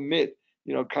to omit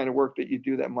kind of work that you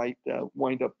do that might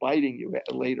wind up biting you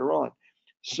later on.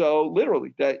 So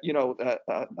literally,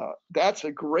 that's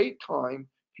a great time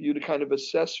for you to kind of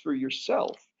assess for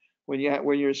yourself when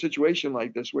you're in a situation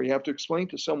like this where you have to explain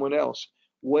to someone else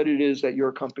what it is that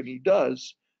your company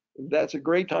does. That's a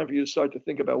great time for you to start to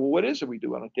think about, well, what is it we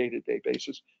do on a day-to-day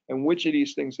basis, and which of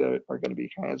these things that are going to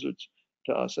be hazards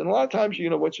to us. And a lot of times,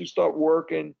 once you start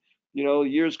working,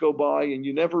 years go by and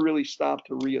you never really stop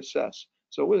to reassess.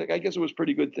 So I guess it was a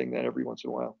pretty good thing that every once in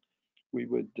a while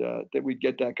that we'd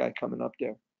get that guy coming up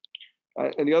there.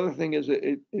 And the other thing is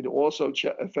it also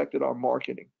affected our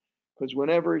marketing, because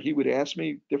whenever he would ask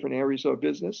me different areas of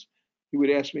business, he would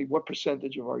ask me, what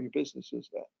percentage of your business is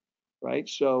that, right?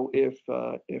 So if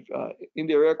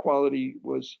indoor air quality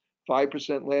was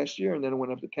 5% last year and then it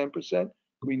went up to 10%,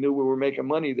 we knew we were making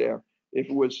money there. If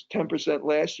it was 10%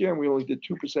 last year and we only did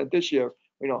 2% this year,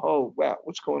 oh wow,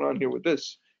 what's going on here with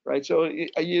this, right? So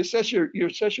you assess your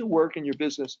work and your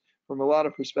business from a lot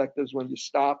of perspectives when you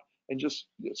stop and just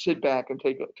sit back and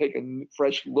take a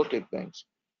fresh look at things.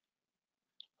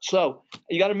 So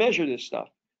you got to measure this stuff.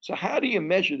 So how do you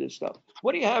measure this stuff?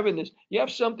 What do you have in this? You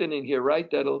have something in here,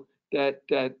 right? Let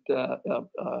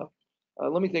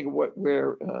me think of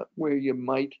where you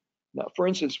might. Now, for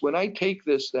instance, when I take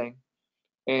this thing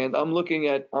and I'm looking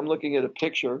at a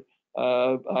picture.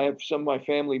 I have some of my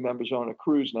family members on a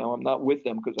cruise now. I'm not with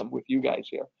them because I'm with you guys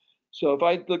here. So if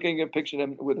I'm looking at a picture of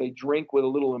them with a drink with a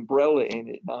little umbrella in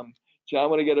it, so I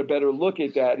want to get a better look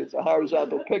at that. It's a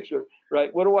horizontal picture,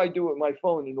 right? What do I do with my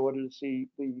phone in order to see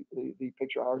the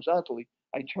picture horizontally?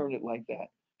 I turn it like that.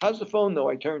 How's the phone know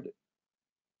I turned it?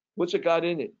 What's it got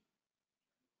in it?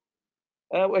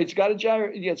 It's got a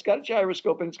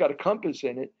gyroscope and it's got a compass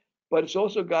in it, but it's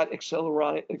also got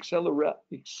accelerometers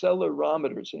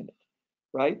in it,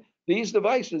 right? These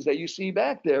devices that you see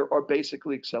back there are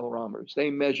basically accelerometers. They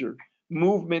measure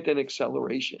movement and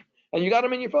acceleration. And you got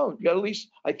them in your phone. You got at least,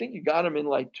 I think you got them in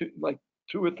like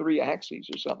two or three axes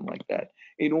or something like that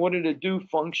in order to do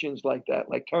functions like that.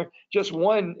 Like just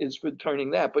one is for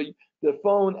turning that, but the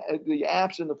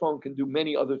apps in the phone can do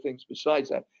many other things besides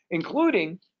that,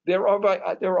 including there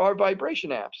are vibration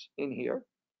apps in here.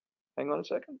 Hang on a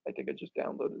second. I think I just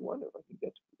downloaded one. If I can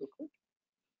get to it real quick.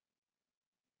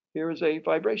 Here is a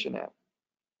vibration app.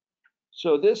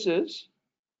 So this is,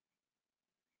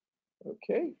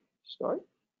 okay, start.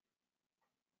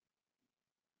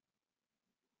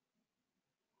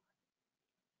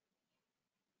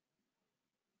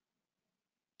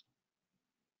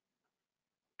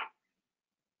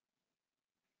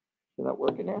 Is that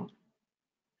working now?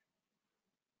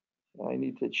 I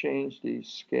need to change the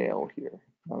scale here.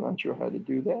 I'm not sure how to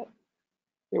do that.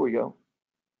 Here we go.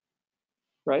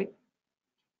 Right?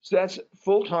 So that's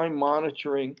full-time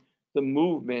monitoring the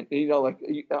movement, like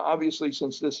obviously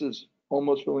since this is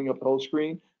almost filling up the whole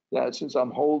screen, that since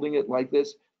I'm holding it like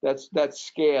this, that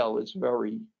scale is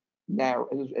very narrow,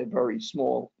 is a very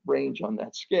small range on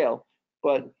that scale.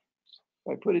 But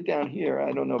if I put it down here,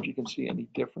 I don't know if you can see any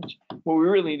difference. What we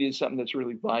really need is something that's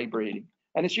really vibrating.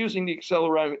 And it's using the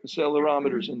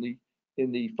accelerometers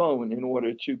in the phone in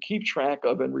order to keep track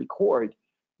of and record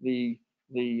the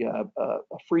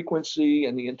frequency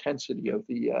and the intensity of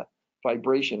the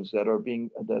vibrations that are being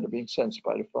sensed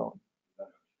by the phone.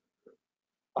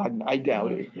 I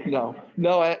doubt it. No.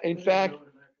 In fact,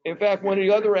 one of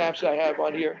the other apps I have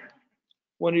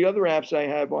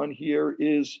on here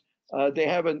is they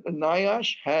have a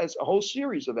NIOSH has a whole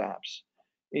series of apps,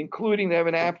 including they have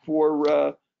an app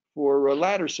for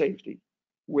ladder safety,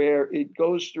 where it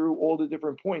goes through all the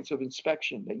different points of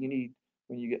inspection that you need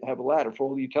when you have a ladder.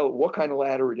 You tell it what kind of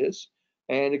ladder it is,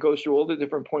 and it goes through all the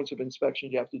different points of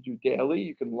inspection you have to do daily.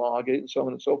 You can log it and so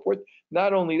on and so forth.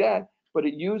 Not only that, but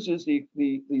it uses the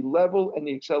level and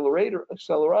the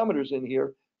accelerometers in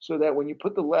here, so that when you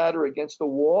put the ladder against the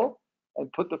wall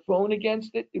and put the phone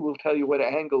against it, it will tell you what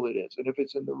angle it is and if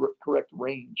it's in the correct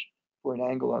range for an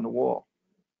angle on the wall.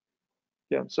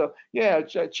 Yeah, so yeah,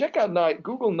 check out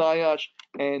Google NIOSH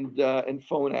and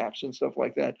phone apps and stuff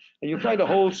like that, and you'll find a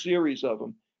whole series of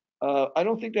them. I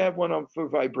don't think they have one for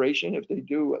vibration. If they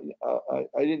do,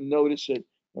 I didn't notice it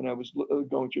when I was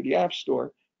going through the App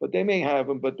Store, but they may have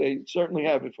them. But they certainly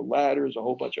have it for ladders, a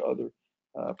whole bunch of other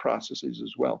processes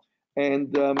as well.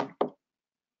 And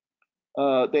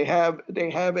they have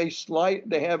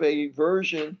a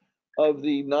version of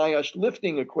the NIOSH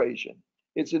lifting equation.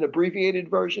 It's an abbreviated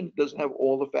version. It doesn't have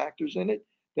all the factors in it.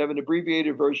 They have an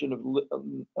abbreviated version of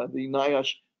the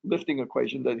NIOSH lifting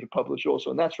equation that they publish also,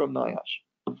 and that's from NIOSH.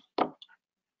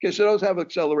 Okay, so those have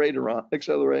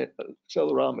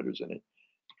accelerometers in it.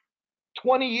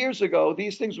 20 years ago,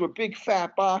 these things were big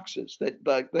fat boxes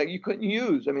that you couldn't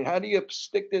use. I mean, how do you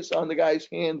stick this on the guy's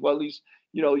hand while he's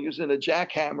using a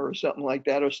jackhammer or something like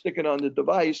that, or stick it on the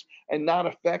device and not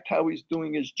affect how he's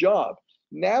doing his job?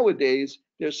 Nowadays,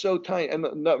 they're so tiny. And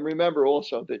remember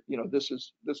also that this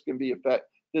can be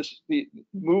this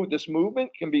movement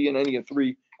can be in any of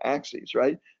three axes,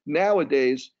 right?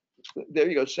 Nowadays, there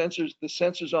you go. The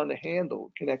sensors on the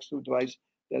handle connects to a device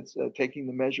that's taking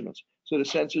the measurements. So the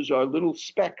sensors are little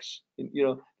specks.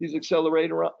 These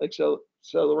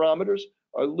accelerometers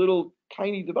are little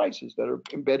tiny devices that are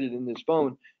embedded in this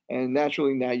phone, and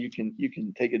naturally now you can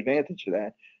take advantage of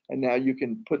that. And now you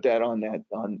can put that on that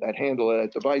handle,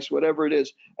 that device, whatever it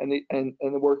is, and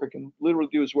the worker can literally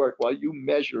do his work while you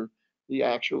measure the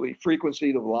actually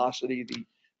frequency, the velocity,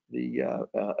 the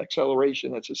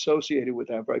acceleration that's associated with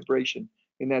that vibration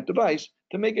in that device,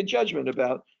 to make a judgment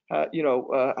about how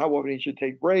often you should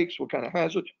take breaks, what kind of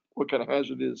hazard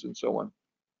it is, and so on.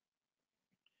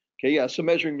 Okay, yeah. So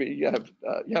measuring, you have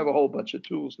a whole bunch of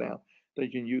tools now that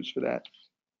you can use for that.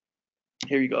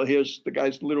 Here you go. Here's the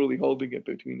guy's literally holding it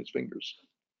between his fingers.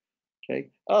 Okay.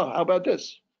 Oh, how about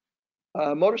this?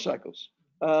 Motorcycles.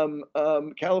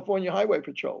 California Highway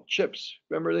Patrol, CHIPS.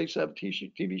 Remember they used to have a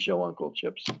TV show on called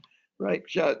CHIPS, right?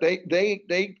 Yeah,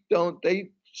 they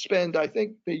spend, I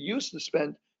think they used to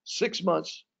spend 6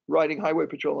 months riding highway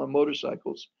patrol on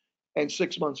motorcycles and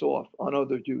 6 months off on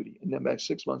other duty, and then back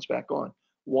 6 months back on.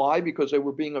 Why? Because they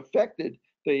were being affected.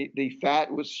 The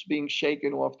fat was being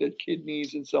shaken off their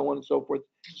kidneys and so on and so forth.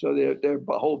 So their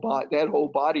whole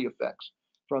body effects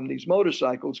from these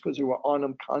motorcycles, because they were on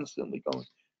them constantly,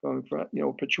 going from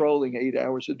patrolling 8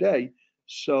 hours a day.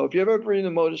 So if you've ever ridden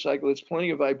a motorcycle, there's plenty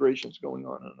of vibrations going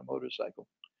on a motorcycle.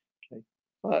 Okay,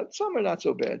 some are not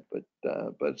so bad, but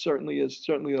certainly a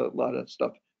lot of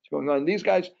stuff is going on. These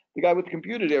guys, the guy with the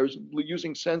computer there is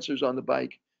using sensors on the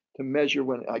bike to measure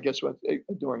while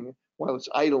it's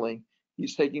idling.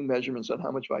 He's taking measurements on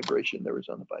how much vibration there is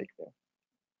on the bike there.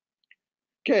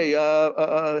 Okay,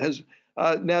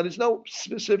 now there's no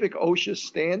specific OSHA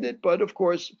standard, but of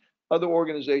course other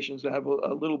organizations that have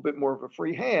a little bit more of a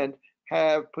free hand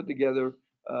have put together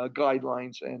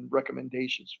guidelines and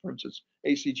recommendations. For instance,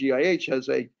 ACGIH has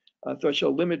a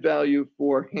threshold limit value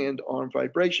for hand-arm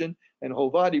vibration and whole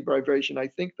body vibration. I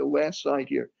think the last slide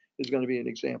here is going to be an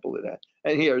example of that.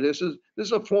 And here, this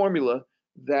is a formula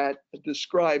that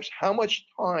describes how much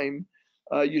time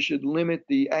you should limit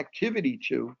the activity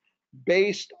to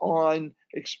based on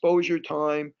exposure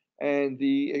time and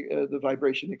the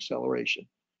vibration acceleration.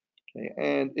 Okay,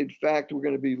 and in fact, we're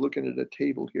going to be looking at a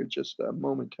table here just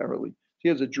momentarily.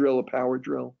 Here's a drill, a power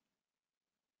drill.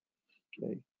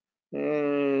 Okay,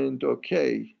 and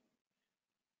okay.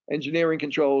 Engineering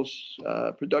controls,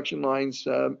 production lines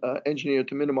engineered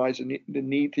to minimize the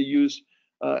need to use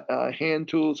hand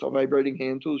tools or vibrating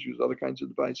hand tools, use other kinds of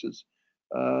devices.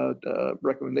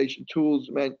 Recommendation tools,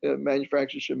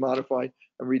 manufacturers should modify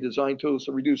and redesign tools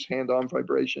to reduce hand-arm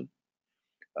vibration.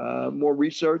 More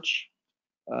research.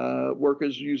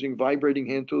 Workers using vibrating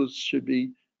hand tools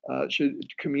should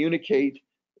communicate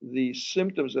the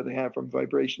symptoms that they have from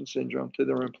vibration syndrome to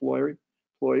their employer.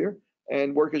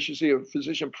 And workers should see a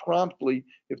physician promptly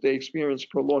if they experience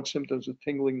prolonged symptoms of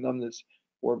tingling, numbness,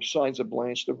 or signs of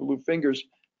blanched or blue fingers.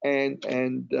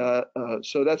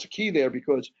 So that's a key there,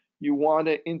 because you want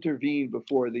to intervene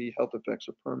before the health effects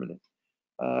are permanent.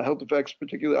 Health effects,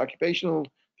 particularly occupational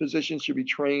physicians, should be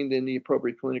trained in the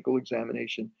appropriate clinical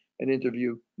examination and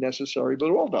interview necessary, but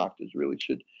all doctors really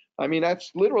should. I mean,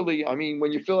 that's literally, I mean,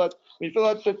 when you fill out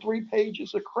the 3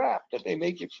 pages of crap that they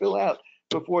make you fill out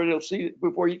before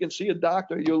you can see a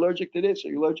doctor, you're allergic to this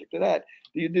or you're allergic to that.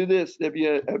 Do you do this? Have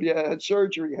you had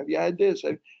surgery? Have you had this?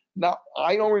 Now,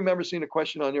 I don't remember seeing a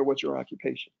question on there, what's your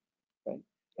occupation? Right?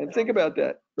 And think about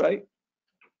that, right?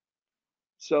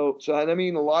 So I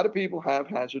mean, a lot of people have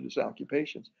hazardous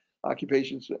occupations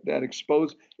that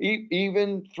expose,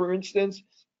 even, for instance,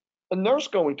 a nurse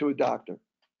going to a doctor,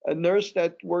 a nurse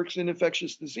that works in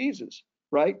infectious diseases,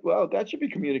 right? Well, that should be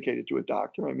communicated to a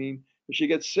doctor. I mean, if she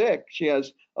gets sick,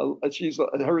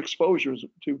 her exposure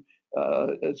to a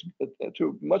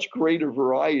much greater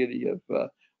variety of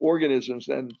organisms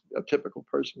than a typical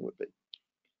person would be.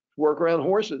 Work around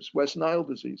horses, West Nile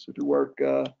disease. If you work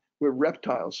with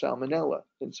reptiles, salmonella,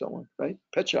 and so on, right?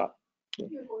 Pet shop.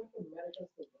 If you're going to medical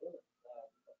surveillance,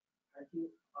 aren't you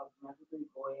automatically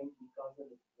going because of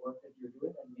the work that you're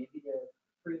doing, and maybe they're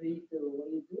privy to what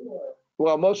you do? Or?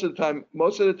 Well, most of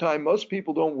the time, most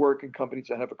people don't work in companies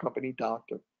that have a company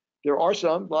doctor. There are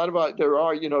some,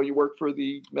 you work for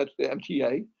the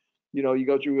MTA, you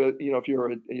go through, if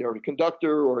you're a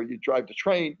conductor or you drive the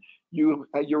train, you're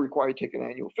required to take an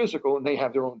annual physical, and they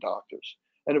have their own doctors.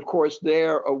 And of course,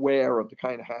 they're aware of the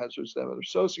kind of hazards that are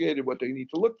associated, what they need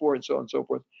to look for, and so on and so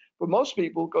forth. But most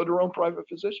people go to their own private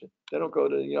physician. They don't go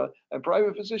to, and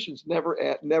private physicians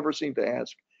never seem to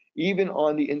ask, even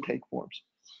on the intake forms,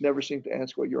 never seem to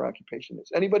ask what your occupation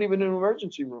is. Anybody been in an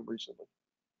emergency room recently?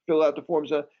 Fill out the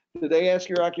forms. Did they ask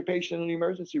your occupation in the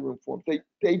emergency room form?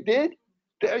 They did?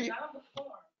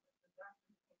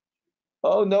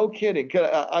 Oh, no kidding.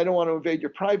 I don't want to invade your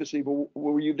privacy, but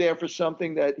were you there for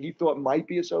something that he thought might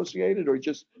be associated, or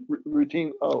just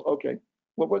routine? Oh, okay.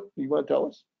 What you want to tell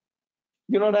us?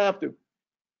 You don't have to.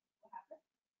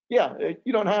 Yeah,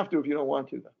 you don't have to if you don't want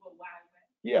to.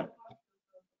 Yeah.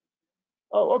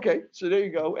 Oh, okay. So there you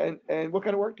go. And what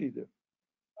kind of work do you do?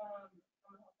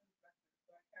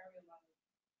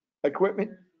 Equipment?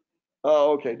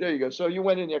 Oh, okay. There you go. So you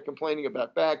went in there complaining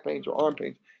about back pains or arm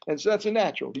pains, and so that's a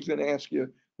natural. He's going to ask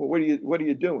you, well, what are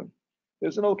you doing?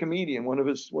 There's an old comedian. One of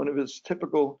his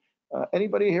typical.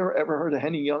 Anybody here ever heard of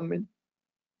Henny Youngman?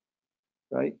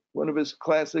 Right. One of his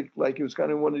classic, like he was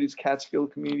kind of one of these Catskill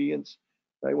comedians.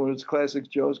 Right. One of his classic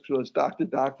jokes was, "Doctor,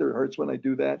 doctor, it hurts when I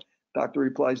do that." Doctor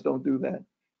replies, "Don't do that."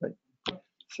 Right.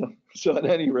 So at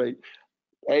any rate,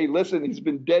 hey, listen, he's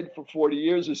been dead for 40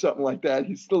 years or something like that.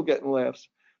 He's still getting laughs.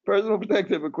 Personal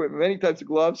protective equipment, many types of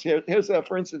gloves.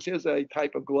 For instance, here's a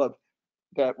type of glove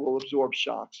that will absorb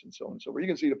shocks and so on and so forth. You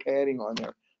can see the padding on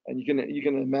there, and you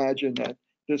can imagine that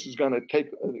this is going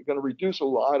to reduce a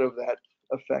lot of that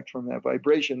effect from that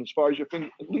vibration, as far as your finger,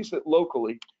 at least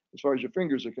locally, as far as your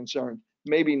fingers are concerned.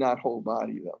 Maybe not whole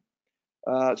body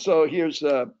though. So here's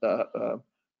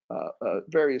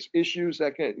various issues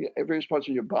various parts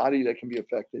of your body that can be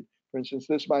affected. For instance,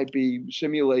 this might be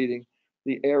simulating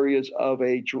the areas of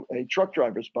a truck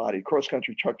driver's body.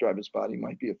 Cross-country truck driver's body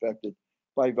might be affected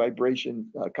by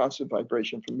vibration, constant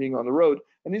vibration from being on the road.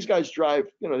 And these guys drive,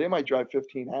 they might drive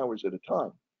 15 hours at a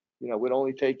time, with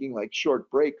only taking like short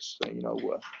breaks,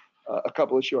 a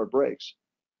couple of short breaks.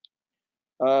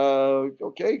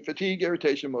 Okay, fatigue,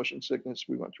 irritation, motion sickness.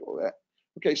 We went through all that.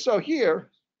 Okay, so here,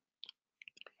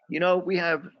 we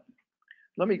have,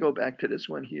 let me go back to this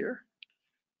one here.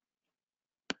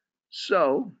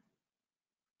 So,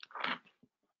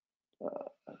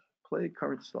 play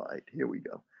current slide. Here we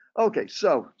go. Okay,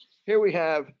 so here we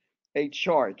have a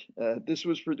chart. This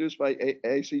was produced by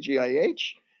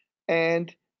ACGIH,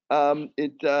 and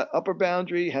upper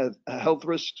boundary has health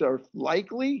risks are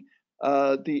likely.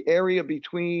 The area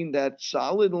between that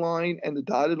solid line and the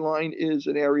dotted line is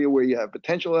an area where you have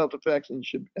potential health effects, and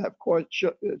you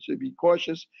should be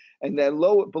cautious. And that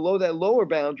below that lower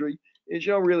boundary is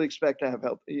you don't really expect to have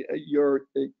health.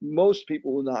 Most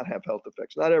people will not have health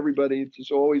effects. Not everybody.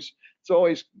 We're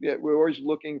always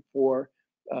looking for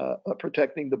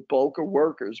protecting the bulk of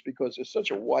workers, because there's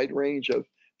such a wide range of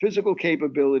physical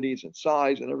capabilities and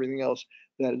size and everything else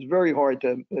that is very hard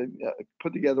to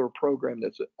put together a program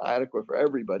that's adequate for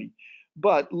everybody.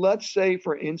 But let's say,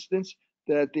 for instance,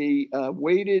 that the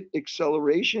weighted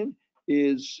acceleration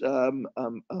is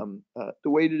the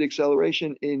weighted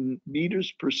acceleration in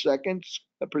meters per second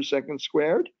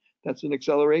squared. That's an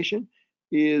acceleration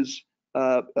is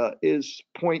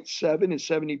 0.7 is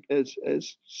 70 is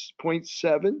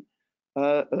 0.7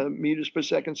 meters per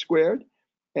second squared.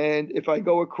 And if I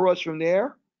go across from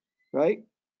there, right?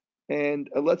 And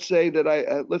let's say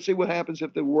that let's see what happens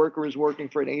if the worker is working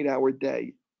for an 8-hour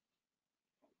day.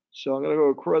 So I'm going to go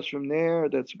across from there.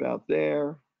 That's about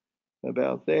there,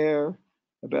 about there,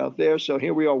 about there. So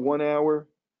here we are: 1 hour,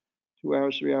 2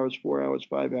 hours, 3 hours, 4 hours,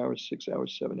 5 hours, 6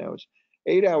 hours, 7 hours,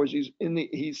 8 hours. He's in the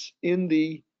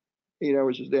 8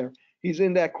 hours is there. He's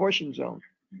in that caution zone,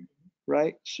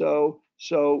 right? So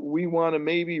we want to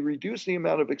maybe reduce the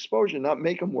amount of exposure, not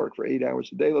make him work for 8 hours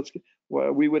a day.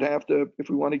 We would have to, if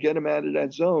we want to get him out of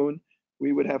that zone,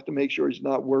 we would have to make sure he's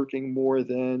not working more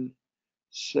than,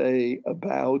 say,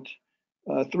 about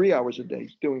 3 hours a day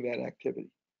doing that activity,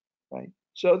 right?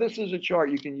 So this is a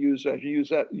chart you can use. Use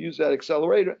that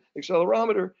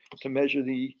accelerometer to measure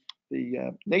the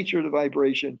nature of the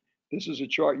vibration. This is a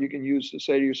chart you can use to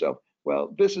say to yourself,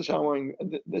 well, this is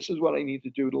what I need to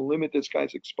do to limit this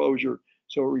guy's exposure,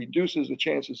 so it reduces the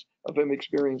chances of him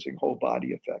experiencing whole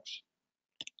body effects.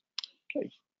 Okay,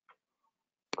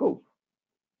 cool.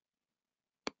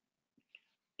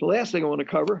 The last thing I want to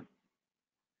cover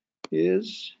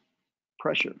is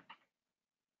pressure.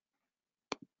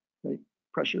 Right?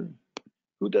 Pressure.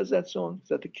 Who does that song? Is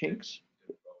that the Kinks?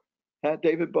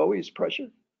 David Bowie's Pressure?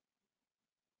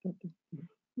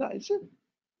 No, is it?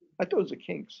 I thought it was the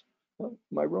Kinks. Oh,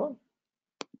 am I wrong?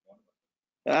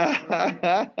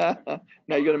 Now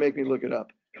you're gonna make me look it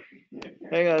up.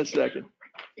 Hang on a second.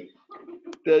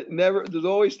 There's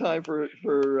always time for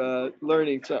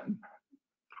learning something.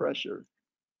 Pressure.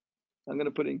 I'm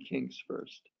gonna put in Kinks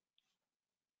first.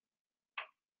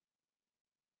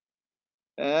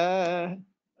 There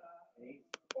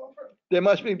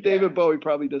must be David Bowie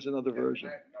probably does another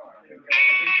version.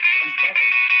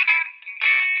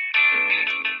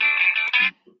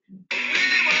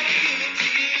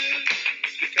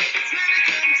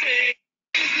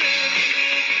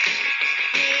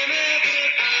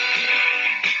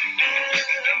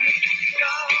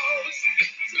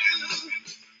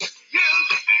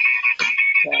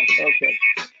 Okay,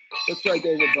 let's try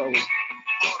David Bowie.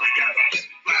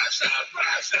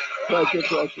 Pressure,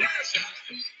 pressure.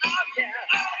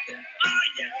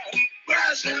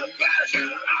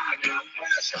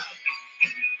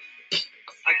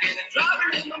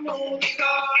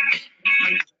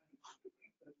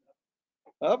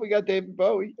 Oh, we got David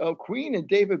Bowie. Oh, Queen and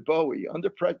David Bowie under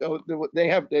pressure. Oh,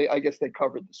 I guess they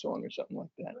covered the song or something like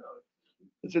that.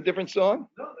 It's a different song?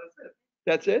 No, that's it.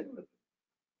 That's it?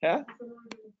 Yeah?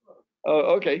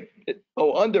 Oh, okay.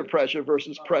 Under pressure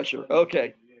versus pressure.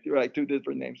 Okay. You're right. Two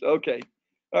different names. Okay.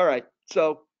 All right.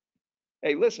 So,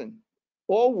 hey, listen.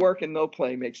 All work and no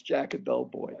play makes Jack a dull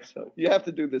boy. So you have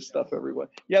to do this stuff every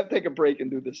once. You have to take a break and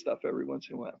do this stuff every once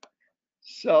in a while.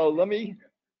 So let me.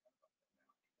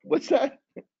 What's that?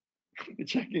 You're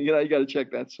checking. You got to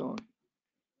check that song.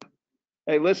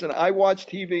 Hey, listen. I watch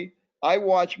TV. I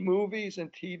watch movies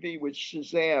and TV with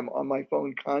Shazam on my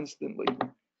phone constantly.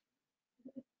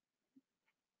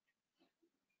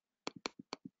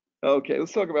 Okay,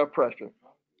 let's talk about pressure.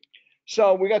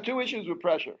 So we got two issues with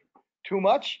pressure: too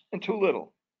much and too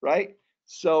little, right?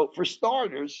 So for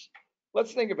starters,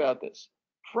 let's think about this.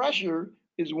 Pressure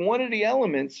is one of the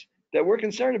elements that we're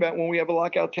concerned about when we have a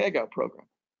lockout tagout program,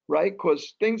 right?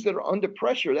 Because things that are under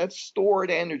pressure, that's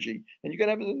stored energy, and you're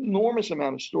gonna have an enormous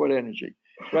amount of stored energy,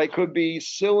 right? Could be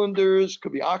cylinders,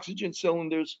 could be oxygen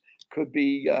cylinders, could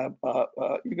be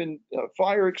even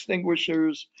fire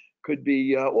extinguishers, could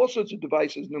be all sorts of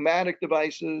devices, pneumatic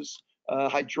devices,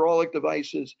 hydraulic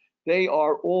devices. They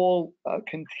are all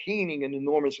containing an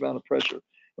enormous amount of pressure.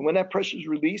 And when that pressure is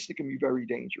released, it can be very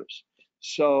dangerous.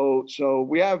 So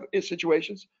we have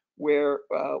situations where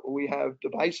we have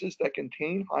devices that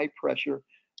contain high pressure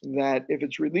that, if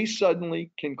it's released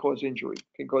suddenly, can cause injury,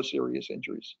 can cause serious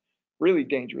injuries. Really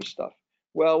dangerous stuff.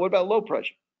 Well, what about low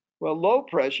pressure? Well, low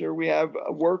pressure, we have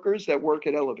workers that work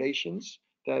at elevations,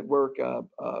 that work,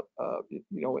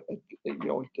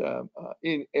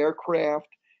 in aircraft,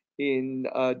 in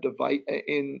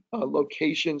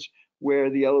locations where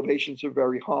the elevations are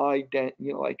very high,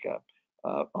 like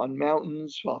on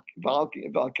mountains,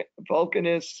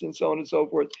 volcanists, and so on and so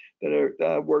forth, that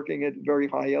are working at very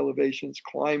high elevations,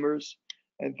 climbers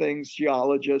and things,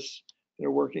 geologists that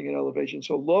are working at elevation.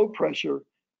 So low pressure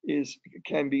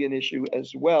can be an issue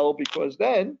as well, because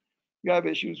then you have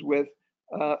issues with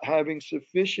having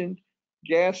sufficient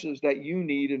gases that you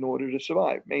need in order to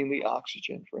survive, mainly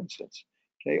oxygen, for instance.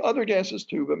 Okay, other gases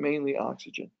too, but mainly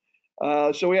oxygen.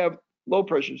 So we have low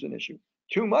pressure is an issue.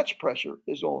 Too much pressure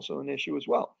is also an issue as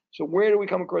well. So where do we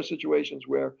come across situations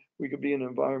where we could be in an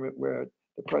environment where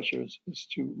the pressure is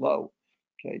too low?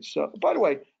 Okay, so by the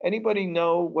way, anybody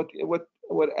know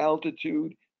what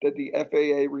altitude that the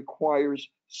FAA requires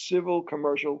civil,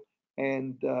 commercial,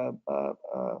 and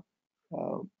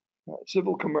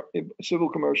civil,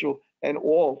 commercial, and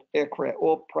all aircraft,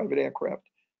 all private aircraft,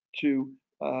 to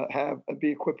be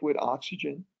equipped with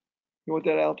oxygen? You know what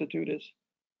that altitude is?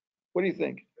 What do you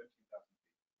think?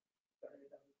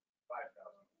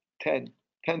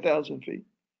 10,000 feet.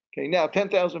 Okay, now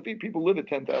 10,000 feet, people live at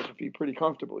 10,000 feet pretty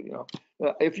comfortably, you know.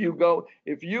 If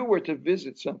you were to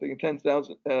visit something at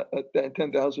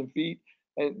 10,000 feet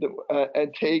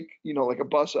and take, you know, like a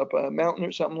bus up a mountain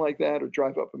or something like that, or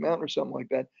drive up a mountain or something like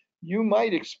that, you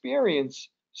might experience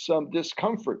some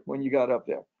discomfort when you got up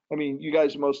there. I mean, you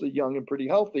guys are mostly young and pretty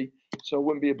healthy, so it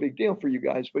wouldn't be a big deal for you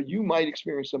guys, but you might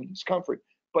experience some discomfort.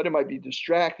 But it might be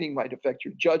distracting, might affect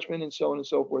your judgment, and so on and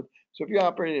so forth. So if you're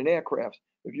operating an aircraft,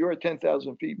 if you're at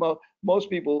 10,000 feet, most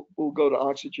people will go to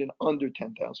oxygen under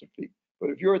 10,000 feet. But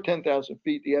if you're at 10,000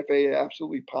 feet, the FAA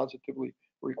absolutely positively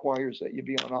requires that you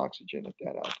be on oxygen at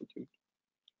that altitude.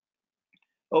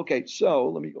 Okay, so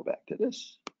let me go back to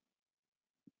this.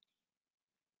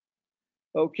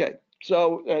 Okay,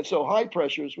 so high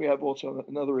pressures, we have also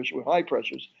another issue with high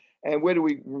pressures. And where do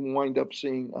we wind up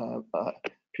seeing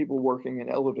people working in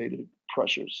elevated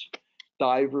pressures?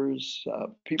 Divers,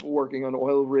 people working on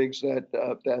oil rigs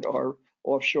that are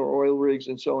offshore oil rigs,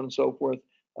 and so on and so forth,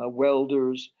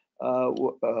 welders.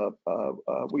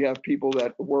 We have people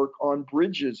that work on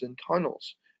bridges and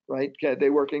tunnels, right?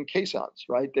 They work in caissons,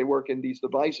 right? They work in these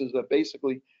devices that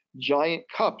basically giant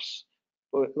cups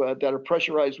that are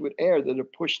pressurized with air that are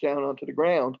pushed down onto the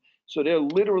ground. So they're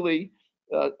literally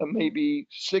maybe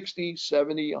 60,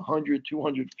 70, 100,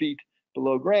 200 feet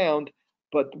below ground,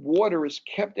 but water is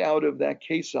kept out of that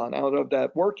caisson, out of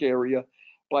that work area,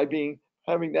 by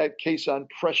having that caisson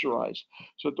pressurized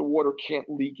so that the water can't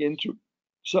leak into.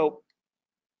 So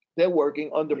they're working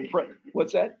under pressure.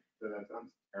 What's that? So that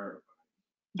sounds terrifying.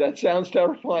 That sounds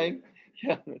terrifying.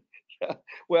 Yeah, yeah.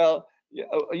 Well,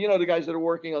 you know, the guys that are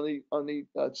working on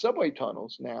the subway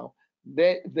tunnels now,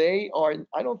 they are.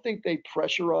 I don't think they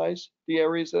pressurize the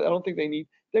areas. I don't think they need.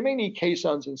 They may need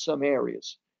caissons in some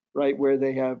areas, right, where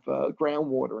they have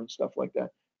groundwater and stuff like that.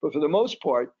 But for the most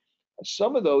part,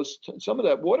 some of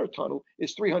that water tunnel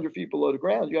is 300 feet below the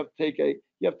ground. You have to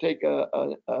take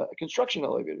a construction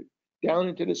elevator down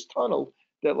into this tunnel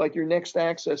that, like, your next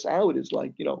access out is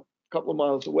like, you know, a couple of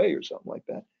miles away or something like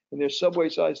that. And they're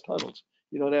subway-sized tunnels.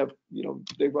 You don't have, you know,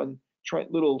 they run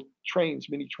little trains,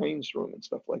 mini trains through them and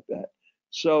stuff like that.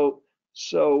 So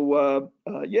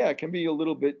yeah, it can be a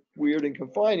little bit weird and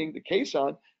confining. The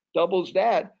caisson doubles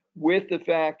that with the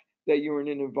fact that you're in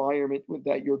an environment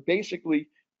that you're basically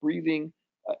breathing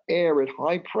air at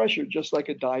high pressure, just like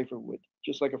a diver would,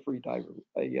 just like a free diver,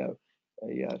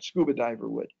 a scuba diver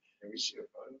would. Can we see a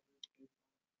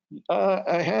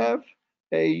photo?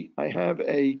 I have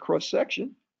a cross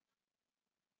section.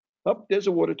 Oh, there's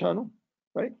a water tunnel,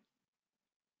 right?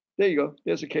 There you go.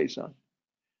 There's a caisson,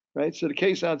 right? So the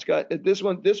caisson's got this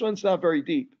one. This one's not very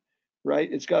deep,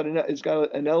 right? It's got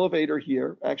an elevator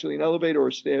here, actually an elevator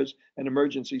or stairs, and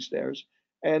emergency stairs,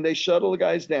 and they shuttle the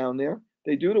guys down there.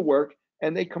 They do the work,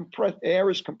 and they compress.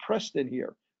 Air is compressed in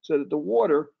here so that the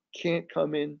water can't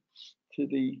come in to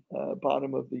the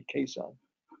bottom of the caisson.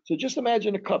 So just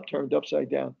imagine a cup turned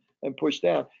upside down and pushed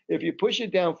down. If you push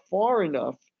it down far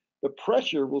enough, the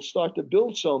pressure will start to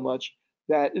build so much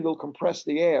that it'll compress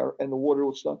the air and the water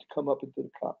will start to come up into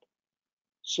the cup.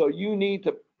 So you need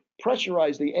to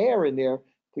pressurize the air in there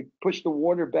to push the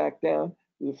water back down.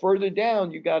 The further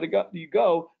down you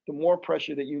go, the more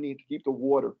pressure that you need to keep the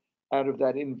water out of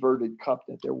that inverted cup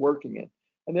that they're working in.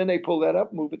 And then they pull that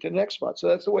up, move it to the next spot. So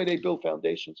that's the way they build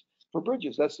foundations for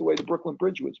bridges. That's the way the Brooklyn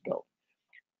Bridge was built.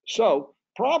 So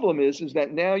problem is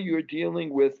that now you're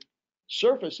dealing with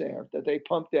surface air that they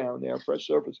pump down there, fresh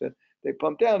surface air they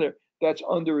pump down there. That's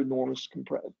under enormous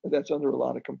compression. That's under a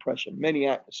lot of compression,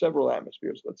 several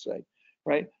atmospheres, let's say,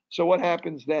 right? So what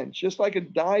happens then? Just like a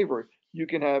diver, you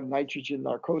can have nitrogen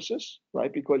narcosis,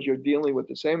 right? Because you're dealing with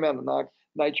the same amount of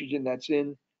nitrogen that's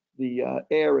in the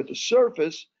air at the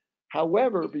surface.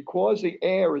 However, because the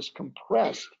air is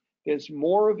compressed, there's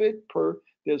more of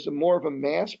a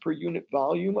mass per unit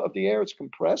volume of the air. It's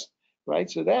compressed, right?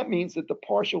 So that means that the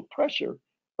partial pressure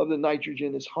of the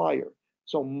nitrogen is higher.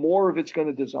 So more of it's going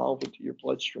to dissolve into your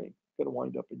bloodstream, going to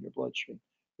wind up in your bloodstream.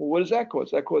 Well, what does that cause?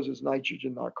 That causes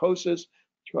nitrogen narcosis,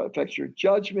 which affects your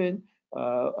judgment,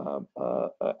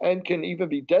 and can even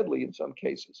be deadly in some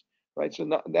cases, right?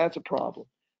 So that's a problem.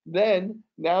 Then,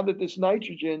 now that this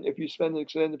nitrogen, if you spend an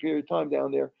extended period of time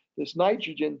down there, this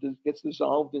nitrogen gets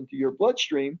dissolved into your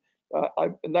bloodstream.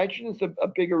 Nitrogen is a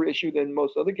bigger issue than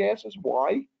most other gases.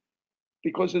 Why?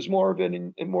 Because there's more of it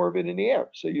in the air.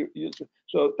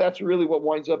 So that's really what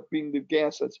winds up being the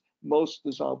gas that's most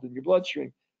dissolved in your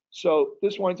bloodstream. So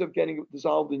this winds up getting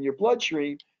dissolved in your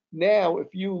bloodstream. Now,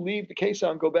 if you leave the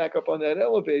caisson, go back up on that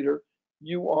elevator,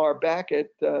 you are back at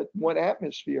 1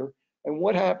 atmosphere. And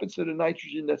what happens to the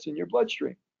nitrogen that's in your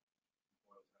bloodstream?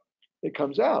 It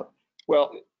comes out.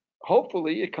 Well,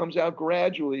 hopefully it comes out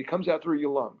gradually. It comes out through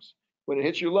your lungs. When it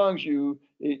hits your lungs, the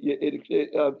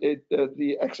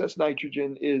excess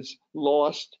nitrogen is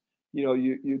lost.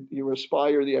 You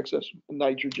respire the excess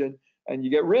nitrogen and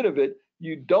you get rid of it.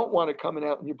 You don't want it coming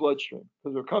out in your bloodstream,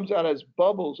 because if it comes out as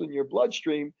bubbles in your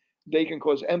bloodstream, they can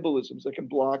cause embolisms. They can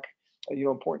block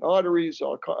important arteries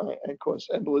and cause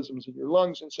embolisms in your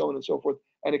lungs and so on and so forth.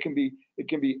 And it can be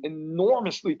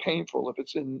enormously painful if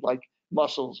it's in like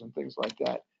muscles and things like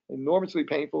that. Enormously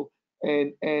painful,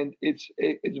 and it's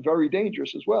very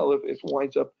dangerous as well if it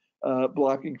winds up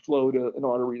blocking flow to an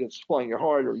artery that's supplying your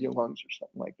heart or your lungs or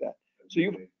something like that. So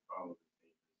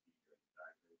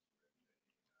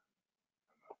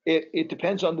it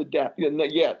depends on the depth.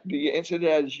 Yeah, the answer to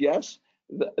that is yes.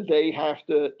 They have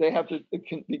to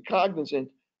be cognizant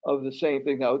of the same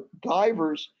thing. Now,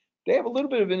 divers, they have a little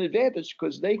bit of an advantage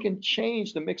because they can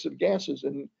change the mix of gases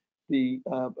in the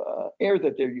air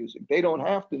that they're using. They don't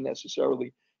have to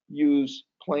necessarily use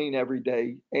plain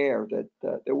everyday air that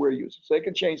we're using. So they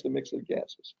can change the mix of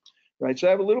gases, right? So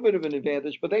they have a little bit of an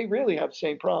advantage, but they really have the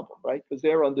same problem, right? Because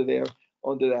they're under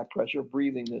that pressure,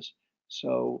 breathing this.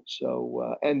 And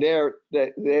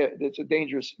it's a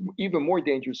dangerous, even more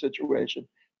dangerous situation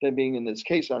than being in this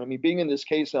caisson. I mean, being in this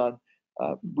caisson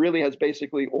really has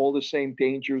basically all the same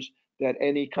dangers that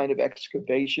any kind of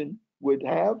excavation would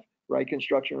have, right?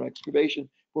 Construction or excavation.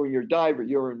 But when you're a diver,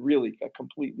 you're in really a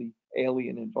completely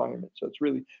alien environment. So it's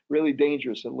really, really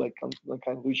dangerous and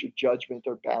kind of lose your judgment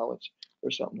or balance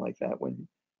or something like that when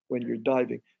you're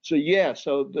diving. So yeah,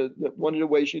 so the one of the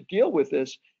ways you deal with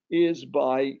this is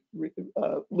by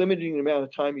limiting the amount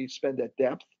of time you spend at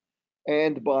depth,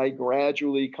 and by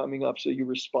gradually coming up so you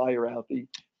respire out a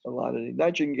lot of the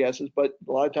nitrogen gases. But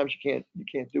a lot of times you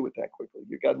can't do it that quickly.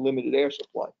 You've got limited air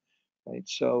supply, right?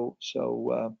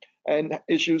 And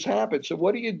issues happen. So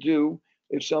what do you do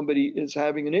if somebody is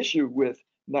having an issue with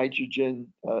nitrogen,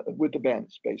 with the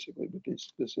bends, basically, with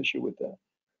this issue with that?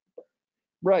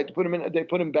 Right, they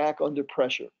put them back under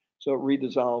pressure, so it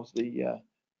redissolves the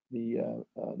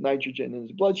nitrogen in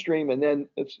his bloodstream, and then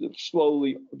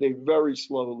they very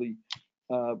slowly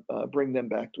bring them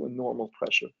back to a normal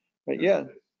pressure. But yeah.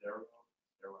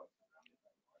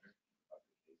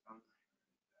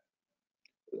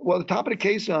 Well, the top of the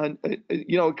caisson,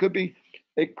 it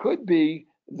could be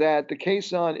that the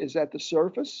caisson is at the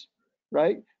surface,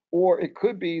 right? Or it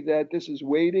could be that this is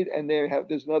weighted and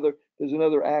there's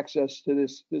another access to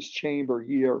this chamber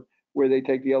here where they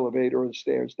take the elevator or the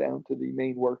stairs down to the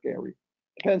main work area.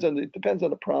 Depends on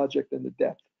the project and the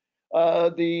depth.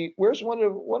 Where's one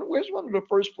of the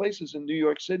first places in New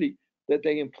York City that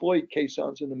they employed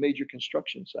caissons in a major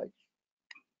construction site?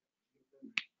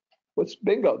 What's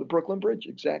bingo? The Brooklyn Bridge,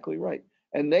 exactly right.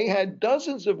 And they had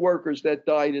dozens of workers that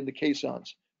died in the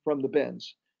caissons from the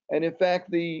bends. And in fact,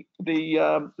 the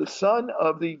son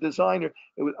of the designer,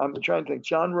 I'm trying to think,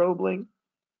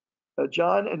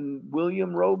 John and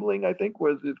William Roebling, I think,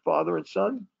 were the father and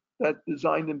son that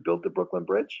designed and built the Brooklyn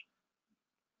Bridge.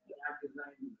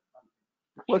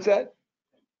 What's that?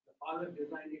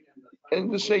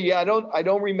 And to say, yeah, I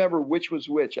don't remember which was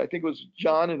which. I think it was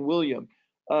John and William.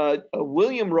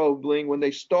 William Roebling, when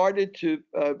they started to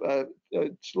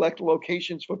select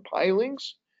locations for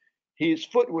pilings, his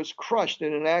foot was crushed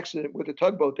in an accident with a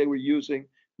tugboat they were using,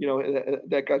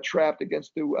 that got trapped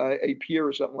against a pier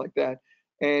or something like that.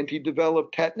 And he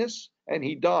developed tetanus and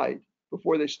he died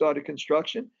before they started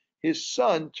construction. His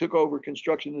son took over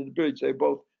construction of the bridge. They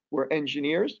both were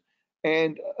engineers.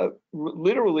 And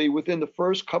literally within the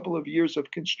first couple of years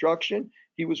of construction,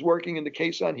 he was working in the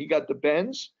caisson. He got the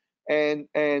bends, and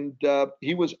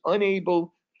he was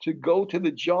unable to go to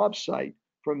the job site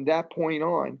from that point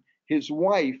on. His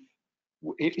wife,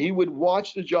 he would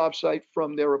watch the job site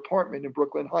from their apartment in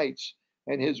Brooklyn Heights,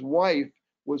 and his wife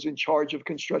was in charge of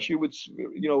construction. She would,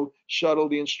 shuttle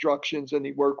the instructions and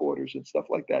the work orders and stuff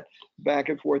like that back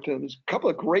and forth. And there's a couple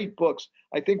of great books.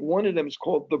 I think one of them is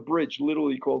called The Bridge,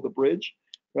 literally called The Bridge,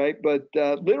 right? But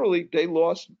literally they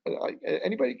lost,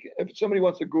 anybody, if somebody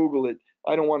wants to Google it,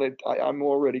 I don't want to, I'm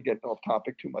already getting off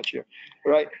topic too much here,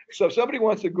 right? So if somebody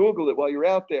wants to Google it while you're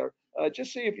out there,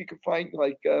 just see if you can find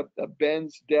like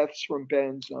Ben's, deaths from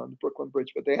Ben's on the Brooklyn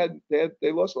Bridge. But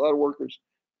they lost a lot of workers,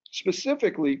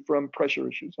 specifically from pressure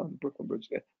issues on the Brooklyn Bridge,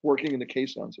 working in the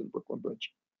caissons of the Brooklyn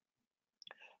Bridge.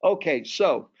 Okay,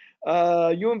 so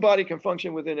human body can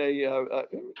function within a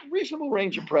reasonable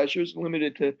range of pressures,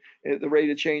 limited to the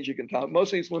rate of change you can tolerate.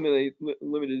 Mostly it's limited to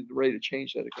the rate of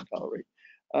change that it can tolerate.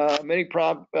 Many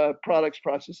products,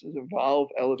 processes involve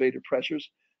elevated pressures,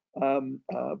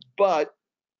 but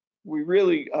we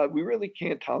really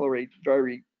can't tolerate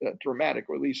very dramatic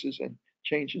releases and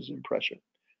changes in pressure.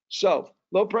 So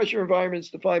low pressure environments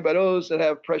defined by those that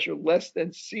have pressure less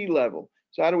than sea level.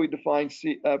 So how do we define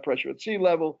pressure at sea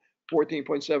level?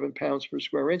 14.7 pounds per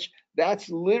square inch. That's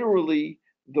literally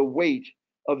the weight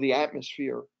of the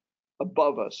atmosphere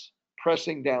above us,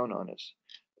 pressing down on us.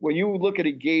 When you look at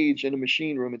a gauge in a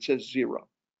machine room, it says 0,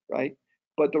 right?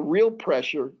 But the real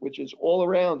pressure, which is all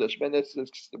around us, and that's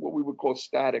what we would call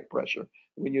static pressure.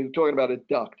 When you're talking about a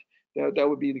duct, that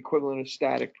would be the equivalent of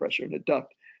static pressure in a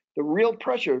duct. The real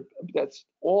pressure that's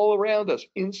all around us,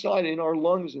 inside in our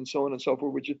lungs and so on and so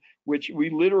forth, which we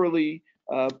literally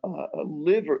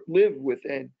live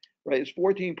within, right, is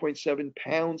 14.7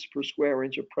 pounds per square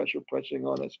inch of pressure pressing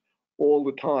on us all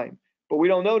the time. But we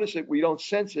don't notice it, we don't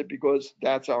sense it, because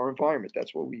that's our environment.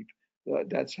 That's what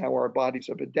that's how our bodies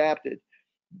have adapted.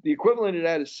 The equivalent of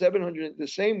that is 700, the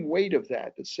same weight of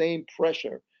that, the same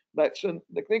pressure. So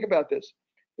think about this.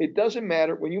 It doesn't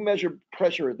matter when you measure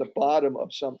pressure at the bottom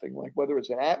of something, like whether it's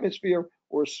an atmosphere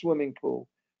or a swimming pool.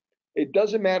 It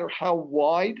doesn't matter how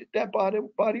wide that body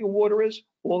of water is.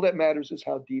 All that matters is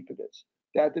how deep it is.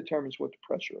 That determines what the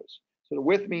pressure is. So the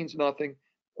width means nothing.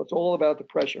 It's all about the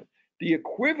pressure. The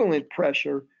equivalent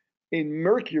pressure in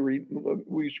mercury,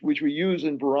 which we use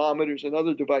in barometers and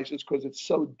other devices, because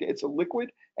it's a liquid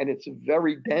and it's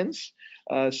very dense,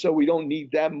 so we don't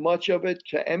need that much of it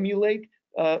to emulate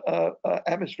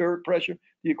atmospheric pressure.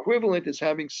 The equivalent is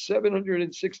having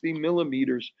 760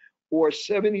 millimeters or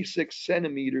 76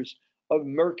 centimeters of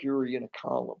mercury in a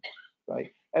column,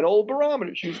 right? And old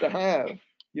barometers used to have,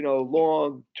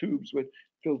 long tubes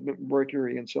filled with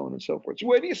mercury and so on and so forth. So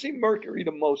where do you see mercury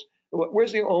the most?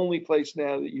 Where's the only place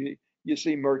now that you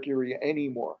see mercury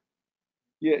anymore?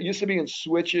 Yeah, it used to be in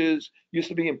switches, used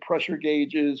to be in pressure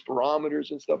gauges,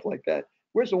 barometers and stuff like that.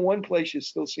 Where's the one place you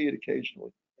still see it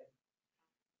occasionally?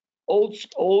 Old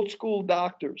school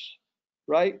doctors,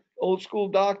 right? Old school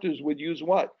doctors would use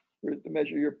what to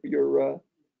measure your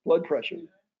blood pressure?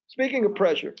 Speaking of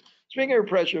pressure,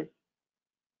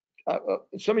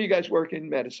 some of you guys work in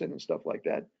medicine and stuff like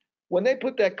that. When they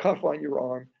put that cuff on your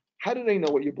arm, how do they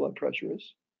know what your blood pressure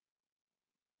is?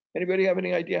 Anybody have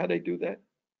any idea how they do that?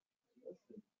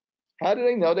 How do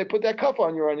they know? They put that cuff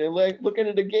on your arm. They're like looking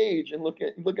at the gauge and looking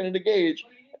at the gauge.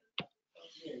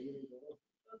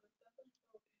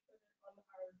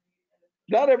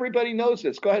 Not everybody knows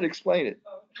this. Go ahead, explain it.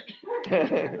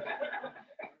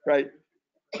 Right.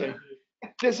 Okay.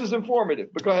 This is informative,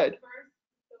 but go ahead.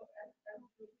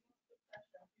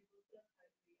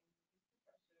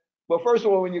 Well, first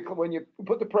of all, when you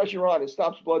put the pressure on, it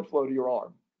stops blood flow to your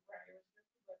arm.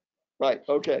 Right.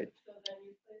 Okay.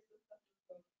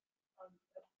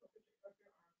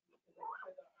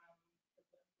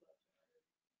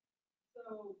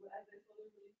 So as I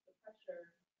slowly release the pressure,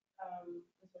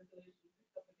 the circulation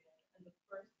picks up again, and the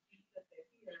first beat that they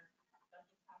hear,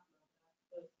 that's what's happening. That's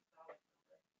the systolic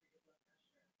number, your blood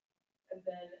pressure. And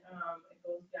then it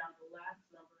goes down the last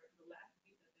number, the last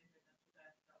beat that they hear,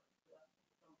 that's what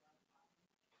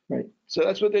right. So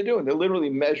that's what they're doing. They're literally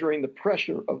measuring the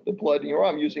pressure of the blood in your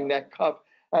arm using that cuff.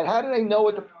 And how do they know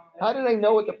what the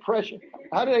pressure?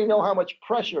 How do they know how much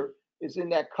pressure is in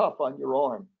that cuff on your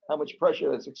arm? How much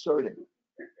pressure that's exerting?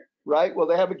 Right? Well,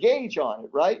 they have a gauge on it,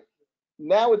 right?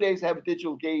 Nowadays they have a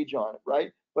digital gauge on it,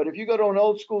 right? But if you go to an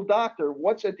old school doctor,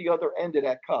 what's at the other end of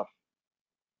that cuff?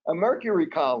 A mercury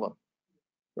column.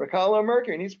 A column of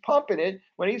mercury. And he's pumping it.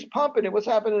 When he's pumping it, what's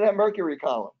happening to that mercury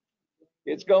column?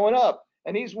 It's going up.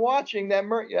 And he's watching that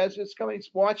mercury as it's coming, he's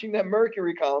watching that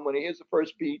mercury column. When he hears the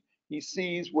first beat, he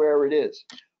sees where it is.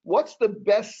 What's the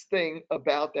best thing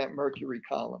about that mercury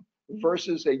column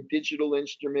versus a digital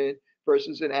instrument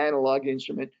versus an analog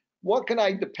instrument? What can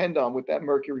I depend on with that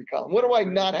mercury column? What do I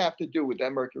not have to do with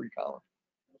that mercury column?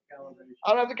 I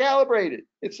don't have to calibrate it.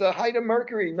 It's the height of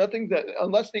Mercury. Nothing that,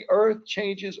 unless the Earth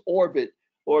changes orbit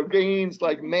or gains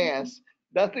like mass,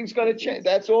 nothing's going to change.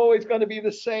 That's always going to be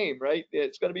the same, right?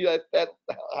 It's going to be that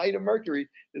height of Mercury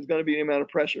is going to be the amount of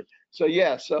pressure. So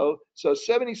yeah, so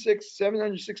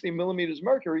 760 millimeters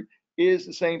mercury is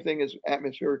the same thing as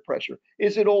atmospheric pressure.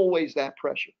 Is it always that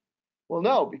pressure? Well,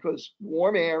 no, because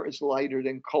warm air is lighter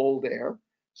than cold air.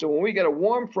 So when we get a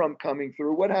warm front coming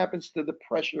through, what happens to the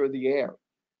pressure of the air?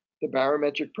 The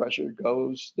barometric pressure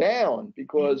goes down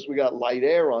because we got light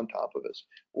air on top of us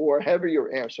or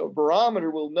heavier air. So a barometer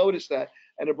will notice that,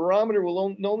 and a barometer will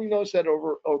only notice that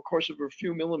over a course of a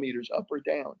few millimeters up or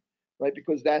down, right?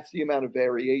 Because that's the amount of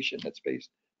variation that's based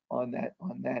on that.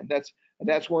 And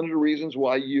that's one of the reasons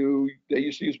why they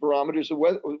used to use barometers as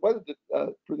weather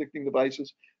predicting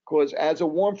devices, because as a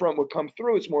warm front would come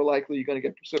through, it's more likely you're going to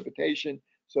get precipitation,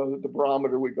 so the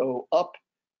barometer would go up.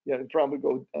 Yeah, the front would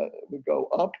go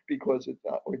up because it's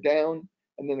or down,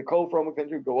 and then the cold front would come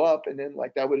through, go up, and then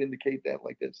like that would indicate that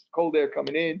like this cold air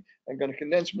coming in and going to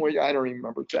condense more. I don't even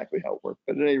remember exactly how it worked,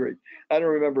 but at any rate, I don't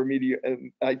remember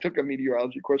I took a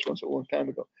meteorology course once a long time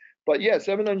ago. But yeah,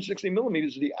 760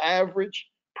 millimeters is the average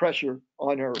pressure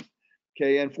on Earth.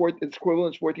 Okay, and its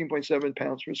equivalent is 14.7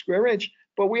 pounds per square inch.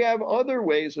 But we have other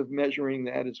ways of measuring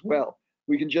that as well.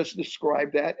 We can just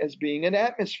describe that as being an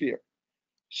atmosphere.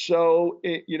 So,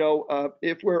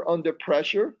 if we're under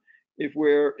pressure, if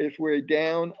we're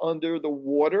down under the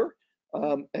water,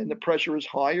 and the pressure is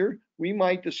higher, we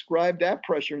might describe that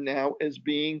pressure now as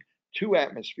being 2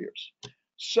 atmospheres.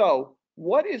 So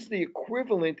what is the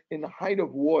equivalent in the height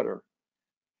of water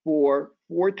for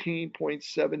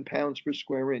 14.7 pounds per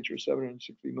square inch or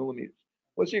 760 millimeters?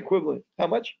 What's the equivalent? How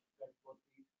much?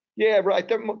 Yeah, right.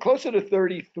 Closer to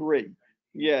 33.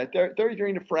 Yeah,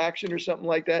 33 and a fraction or something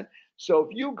like that. So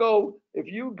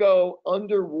if you go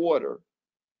underwater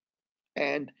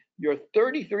and you're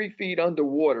 33 feet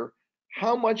underwater,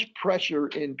 how much pressure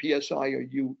in PSI are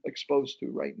you exposed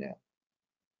to right now?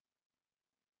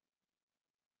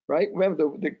 Right?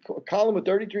 Remember, the column of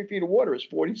 33 feet of water is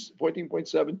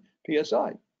 14.7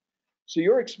 PSI. So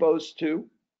you're exposed to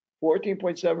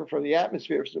 14.7 from the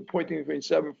atmosphere, so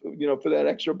 14.7, for that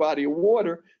extra body of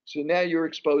water. So now you're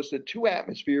exposed to 2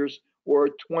 atmospheres or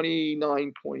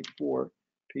 29.4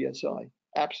 PSI,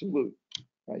 absolute,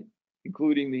 right?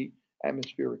 Including the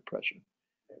atmospheric pressure,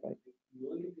 right?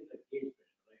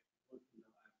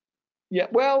 Yeah,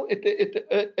 well,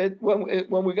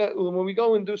 when we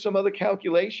go and do some other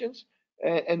calculations,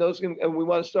 and we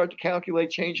want to start to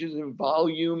calculate changes in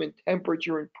volume and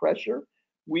temperature and pressure,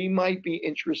 we might be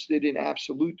interested in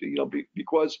absolute,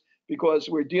 because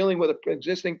we're dealing with an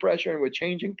existing pressure and we're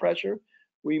changing pressure.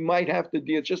 We might have to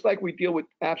deal, just like we deal with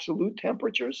absolute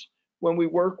temperatures when we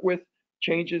work with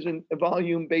changes in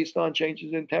volume based on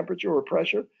changes in temperature or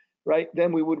pressure, right?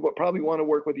 Then we would probably want to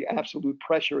work with the absolute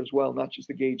pressure as well, not just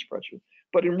the gauge pressure.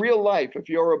 But in real life, if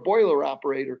you're a boiler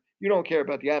operator, you don't care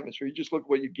about the atmosphere. You just look at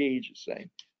what your gauge is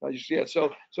saying.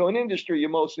 So in industry, you're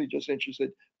mostly just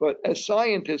interested. But as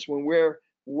scientists, when we're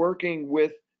working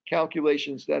with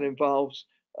calculations that involves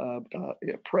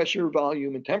pressure,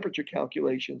 volume, and temperature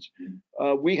calculations,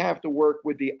 we have to work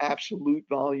with the absolute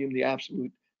volume, the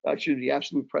absolute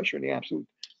pressure, and the absolute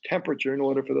temperature in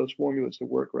order for those formulas to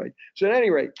work right. So at any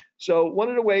rate, so one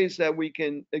of the ways that we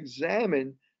can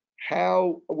examine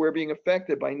how we're being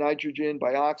affected by nitrogen,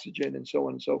 by oxygen, and so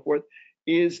on and so forth,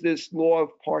 is this law of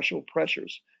partial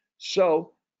pressures.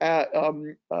 So,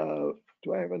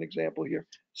 do I have an example here?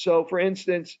 So, for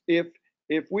instance, if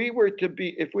we were to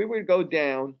go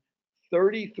down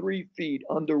 33 feet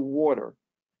underwater,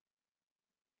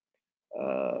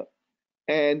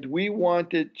 and we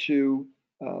wanted to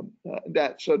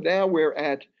so now we're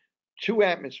at 2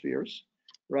 atmospheres,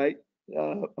 right,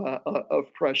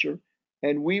 of pressure.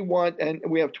 And we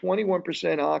have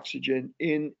 21% oxygen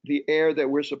in the air that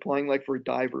we're supplying, like for a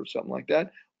diver or something like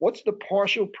that. What's the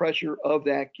partial pressure of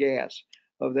that gas,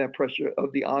 of that pressure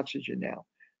of the oxygen now?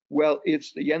 Well,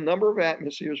 it's the number of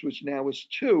atmospheres, which now is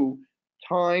 2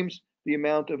 times the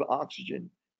amount of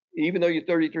oxygen. Even though you're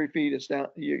 33 feet, it's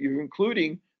now you're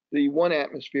including the 1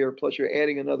 atmosphere plus you're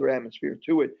adding another atmosphere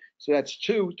to it. So that's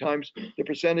 2 times the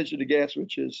percentage of the gas,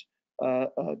 which is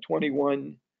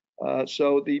 21.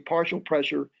 So the partial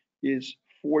pressure is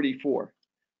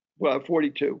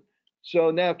 42.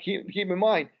 So now keep in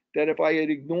mind that if I had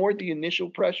ignored the initial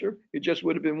pressure, it just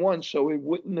would have been 1. So it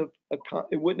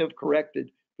wouldn't have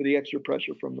corrected for the extra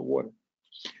pressure from the water.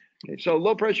 Okay, so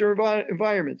low pressure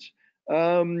environments,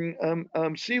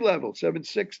 sea level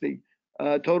 760,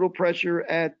 total pressure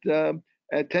at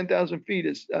 10,000 feet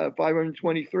is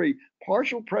 523.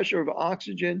 Partial pressure of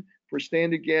oxygen for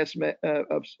standard gas,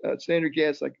 standard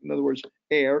gas, like in other words,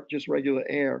 air, just regular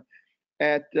air.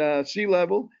 At sea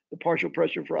level, the partial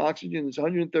pressure for oxygen is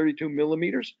 132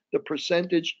 millimeters. The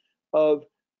percentage of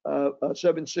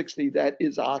 760 that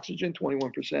is oxygen,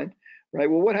 21%. Right.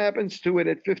 Well, what happens to it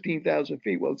at 15,000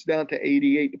 feet? Well, it's down to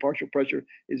 88. The partial pressure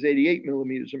is 88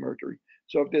 millimeters of mercury.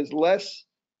 So if there's less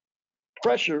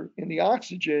pressure in the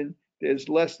oxygen, there's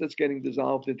less that's getting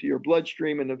dissolved into your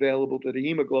bloodstream and available to the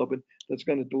hemoglobin that's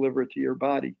going to deliver it to your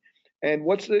body. And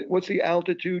what's the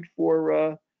altitude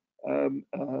for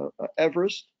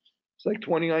Everest? It's like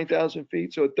 29,000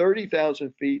 feet. So at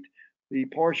 30,000 feet, the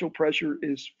partial pressure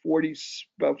is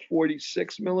about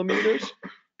 46 millimeters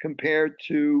compared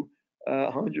to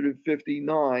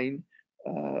 159.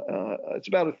 It's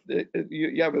about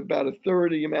you have about a third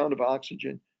of the amount of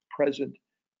oxygen present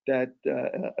that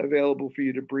available for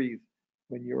you to breathe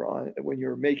when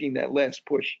you're making that last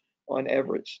push on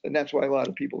Everest, and that's why a lot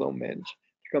of people don't manage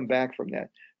to come back from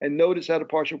that. And notice how the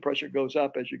partial pressure goes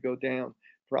up as you go down.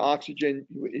 For oxygen,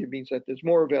 it means that there's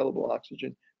more available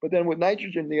oxygen. But then with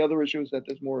nitrogen, the other issue is that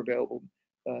there's more available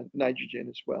nitrogen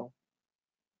as well.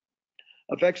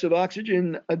 Effects of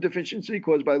oxygen deficiency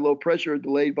caused by low pressure are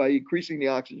delayed by increasing the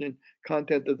oxygen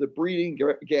content of the breathing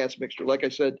gas mixture. Like I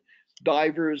said,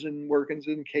 divers and workings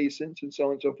in caissons and so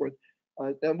on and so forth.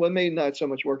 And one may not so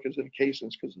much work as in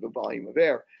caissons because of the volume of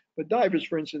air, but divers,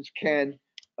 for instance, can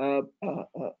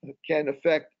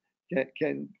counteract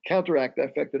the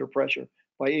effect of the pressure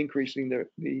by increasing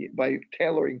by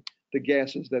tailoring the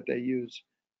gases that they use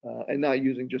and not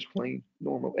using just plain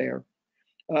normal air.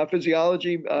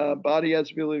 Physiology, body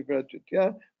has ability to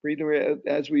breathing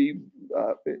as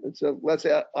it's less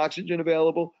oxygen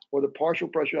available, or the partial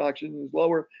pressure oxygen is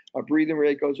lower, our breathing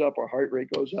rate goes up, our heart rate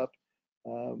goes up.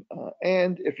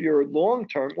 And if you're long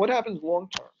term, what happens long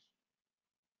term?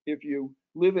 If you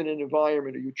live in an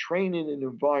environment or you train in an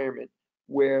environment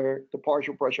where the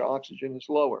partial pressure oxygen is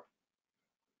lower,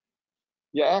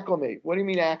 you acclimate. What do you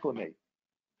mean acclimate?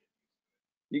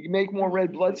 You can make more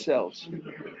red blood cells.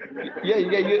 Yeah, you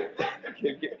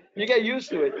get used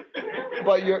to it.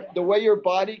 But the way your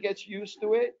body gets used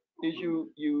to it is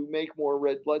you make more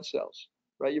red blood cells,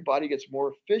 right? Your body gets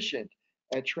more efficient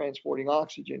at transporting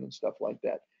oxygen and stuff like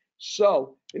that.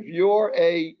 So if you're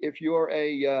a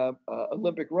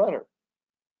Olympic runner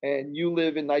and you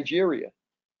live in Nigeria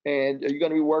and you're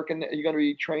going to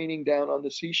be training down on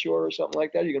the seashore or something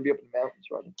like that, you're going to be up in the mountains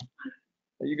running.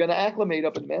 You're going to acclimate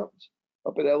up in the mountains,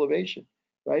 up at elevation,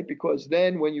 right? Because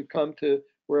then when you come to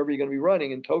wherever you're going to be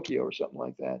running in Tokyo or something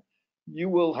like that, you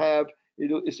will have,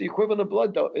 it's the equivalent of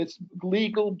blood doping. It's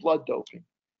legal blood doping.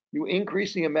 You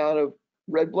increase the amount of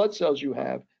red blood cells you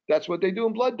have. That's what they do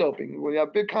in blood doping. We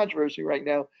have big controversy right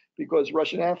now because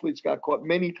Russian athletes got caught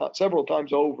several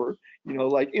times over,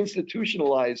 like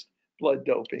institutionalized blood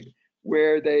doping,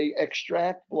 where they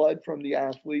extract blood from the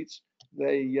athletes.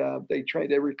 They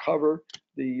recover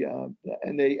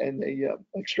and they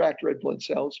extract red blood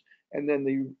cells, and then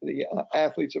the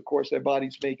athletes, of course, their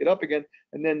bodies make it up again,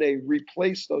 and then they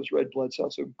replace those red blood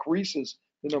cells. So it increases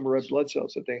the number of red blood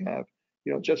cells that they have,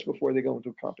 just before they go into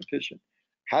a competition.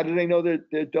 How do they know that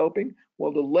they're doping?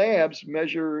 Well, the labs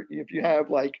measure if you have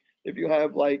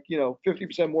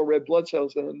 50% more red blood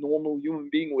cells than a normal human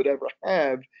being would ever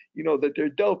have, that they're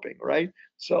doping, right?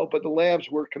 So, but the labs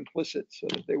were complicit, so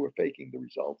that they were faking the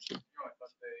results.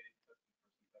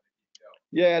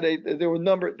 Yeah, there were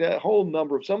that whole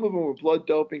number of, some of them were blood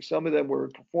doping, some of them were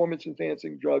performance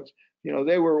enhancing drugs.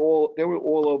 They were all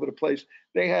over the place.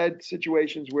 They had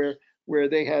situations where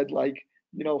they had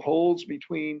holes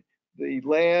between the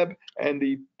lab and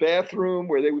the bathroom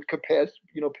where they would pass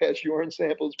urine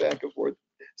samples back and forth.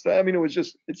 So I mean, it's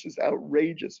just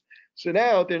outrageous. So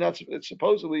now they're not. It's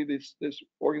supposedly this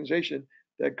organization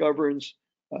that governs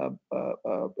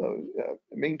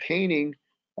maintaining,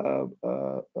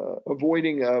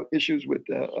 avoiding issues with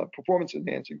performance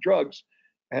enhancing drugs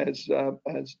has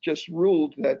just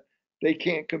ruled that they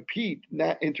can't compete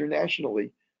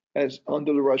internationally as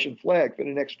under the Russian flag for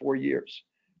the next 4 years.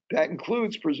 That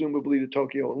includes presumably the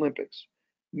Tokyo Olympics.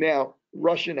 Now,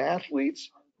 Russian athletes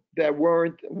that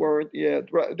weren't,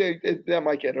 that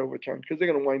might get overturned because they're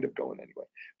going to wind up going anyway.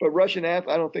 But Russian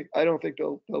athletes, I don't think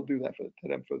they'll do that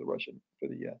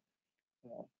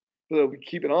they'll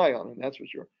keep an eye on them, that's for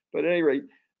sure. But at any rate,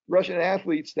 Russian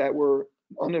athletes that weren't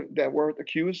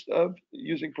accused of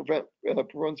using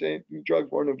performance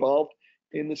drugs, weren't involved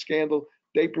in the scandal,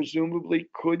 they presumably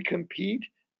could compete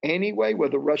anyway,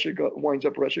 whether Russia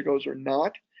goes or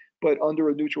not, but under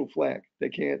a neutral flag. They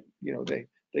can't,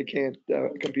 they can't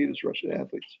compete as Russian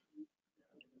athletes.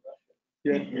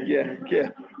 Yeah.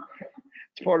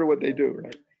 It's part of what they do,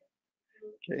 right?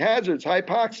 Okay, hazards,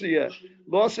 hypoxia,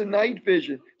 loss of night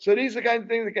vision. So these are the kind of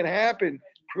things that can happen.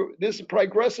 This is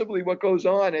progressively what goes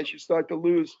on as you start to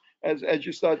lose, as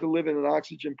you start to live in an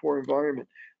oxygen poor environment.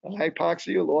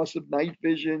 Hypoxia, loss of night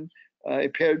vision,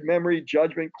 impaired memory,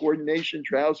 judgment, coordination,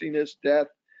 drowsiness, death,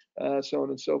 so on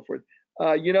and so forth.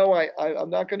 I'm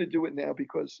not going to do it now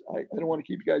because I don't want to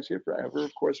keep you guys here forever.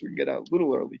 Of course, we can get out a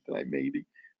little early tonight, maybe,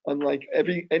 unlike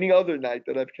any other night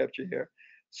that I've kept you here.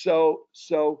 So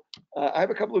I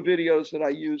have a couple of videos that I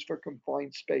use for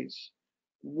confined space.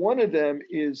 One of them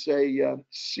is a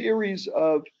series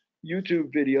of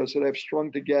YouTube videos that I've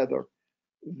strung together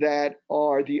that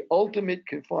are the ultimate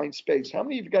confined space. How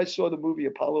many of you guys saw the movie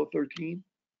Apollo 13?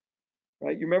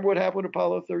 Right? You remember what happened with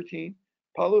Apollo 13?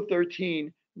 Apollo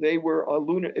 13, it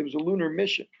was a lunar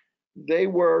mission. They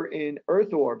were in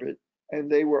Earth orbit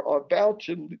and they were about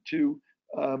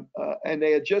and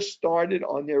they had just started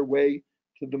on their way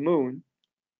to the moon,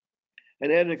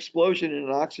 and they had an explosion in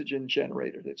an oxygen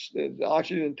generator. The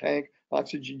oxygen tank,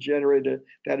 oxygen generator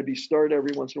that had to be stirred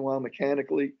every once in a while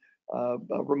mechanically,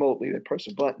 remotely. They press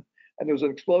a button, and there was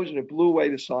an explosion. It blew away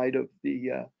the side of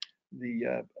the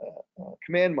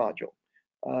command module,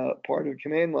 part of the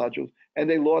command module, and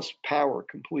they lost power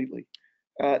completely.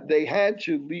 They had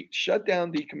to shut down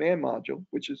the command module,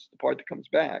 which is the part that comes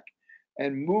back,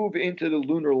 and move into the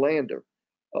lunar lander,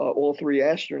 all three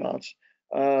astronauts,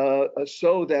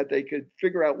 so that they could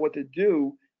figure out what to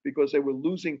do because they were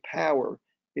losing power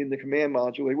in the command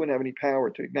module. They wouldn't have any power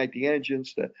to ignite the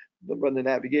engines, to run the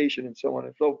navigation, and so on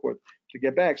and so forth to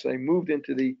get back. So they moved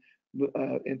into the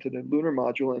lunar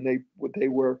module, and they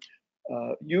were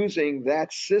using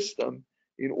that system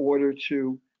in order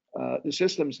to the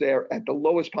systems there at the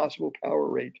lowest possible power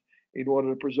rate in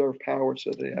order to preserve power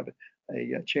so they have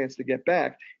a chance to get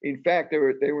back. In fact, they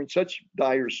were in such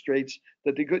dire straits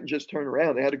that they couldn't just turn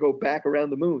around. They had to go back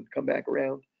around the moon, come back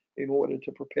around in order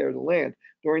to prepare to land.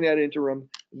 During that interim,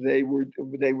 they ran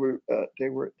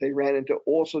into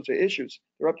all sorts of issues.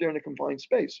 They're up there in a confined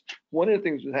space. One of the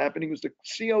things that was happening was the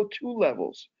CO2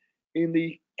 levels in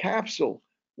the capsule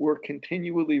were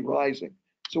continually rising.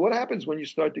 So what happens when you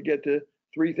start to get to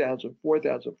 3,000,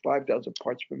 4,000, 5,000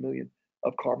 parts per million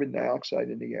of carbon dioxide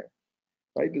in the air?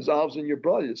 Right, dissolves in your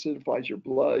blood, it acidifies your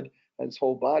blood, has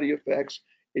whole body effects.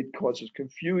 It causes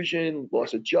confusion,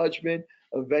 loss of judgment.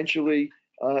 Eventually,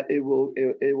 it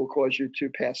will cause you to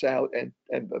pass out and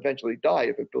eventually die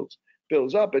if it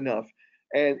builds up enough.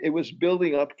 And it was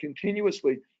building up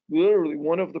continuously. Literally,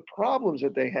 one of the problems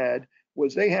that they had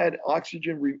was they had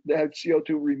they had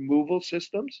CO2 removal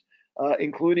systems,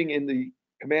 including in the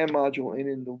command module and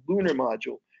in the lunar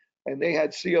module. And they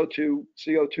had CO2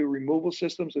 removal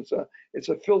systems. It's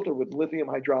a filter with lithium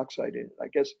hydroxide in it. I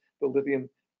guess the lithium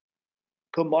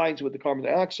combines with the carbon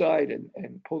dioxide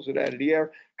and pulls it out of the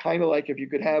air. Kind of like if you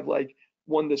could have like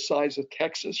one the size of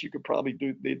Texas, you could probably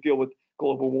deal with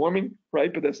global warming,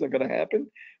 right? But that's not going to happen,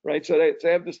 right? So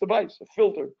they have this device, a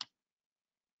filter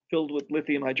filled with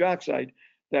lithium hydroxide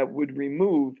that would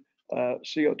remove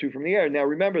CO2 from the air. Now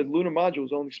remember, the lunar module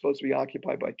is only supposed to be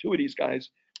occupied by two of these guys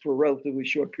for a relatively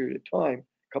short period of time,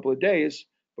 a couple of days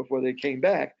before they came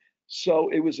back. So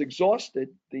it was exhausted.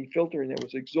 The filter in there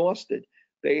was exhausted.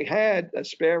 They had a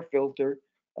spare filter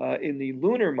in the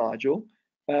lunar module.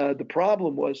 The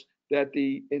problem was that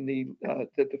the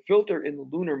filter in the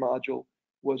lunar module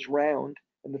was round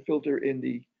and the filter in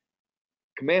the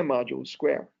command module was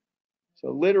square. So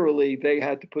literally, they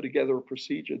had to put together a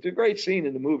procedure. It's a great scene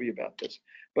in the movie about this,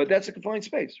 but that's a confined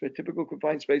space, a typical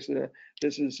confined space.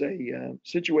 This is a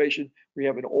situation where you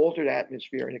have an altered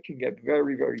atmosphere, and it can get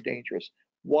very, very dangerous.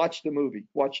 Watch the movie.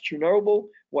 Watch Chernobyl.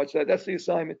 Watch that. That's the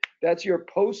assignment. That's your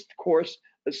post-course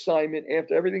assignment.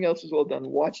 After everything else is all done,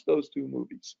 watch those two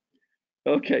movies.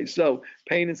 Okay, so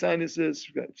pain and sinuses,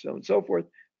 so on and so forth.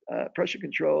 Pressure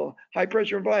control, high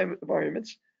pressure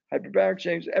environments. Hyperbaric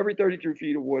change, every 33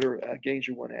 feet of water gains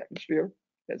you 1 atmosphere.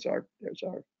 There's our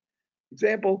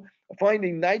example.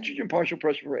 Finding nitrogen partial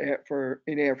pressure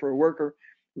in air for a worker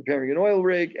repairing an oil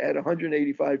rig at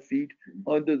 185 feet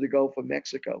under the Gulf of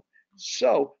Mexico.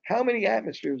 So how many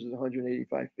atmospheres is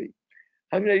 185 feet?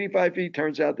 185 feet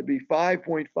turns out to be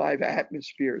 5.5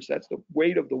 atmospheres. That's the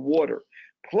weight of the water,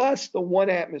 plus the 1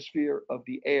 atmosphere of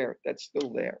the air that's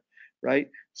still there, right?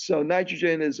 So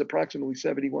nitrogen is approximately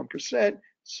 71%.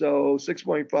 So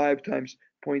 6.5 times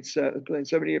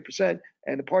 0.78%,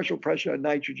 and the partial pressure on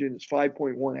nitrogen is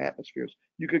 5.1 atmospheres.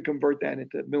 You could convert that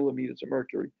into millimeters of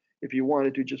mercury if you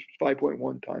wanted to, just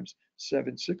 5.1 times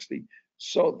 760.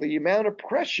 So the amount of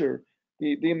pressure,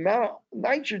 the amount of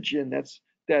nitrogen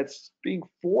that's being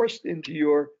forced into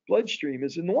your bloodstream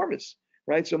is enormous,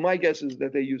 right? So my guess is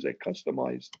that they use a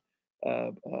customized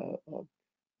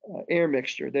air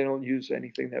mixture. They don't use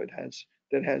anything that has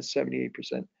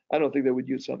 78%. I don't think they would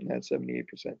use something that has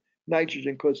 78%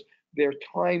 nitrogen because their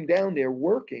time down there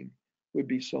working would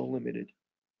be so limited.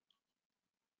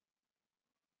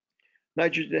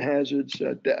 Nitrogen hazards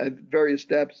at various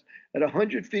depths. At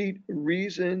 100 feet,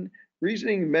 reasoning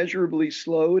measurably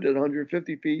slowed. At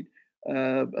 150 feet, they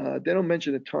don't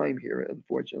mention a time here,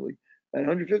 unfortunately. At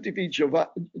 150 feet,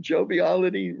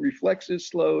 joviality, reflexes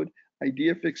slowed,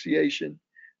 idea fixation.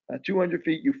 200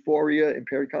 feet, euphoria,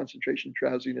 impaired concentration,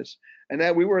 drowsiness. And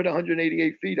that we were at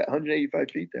 188 feet,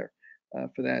 185 feet there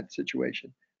for that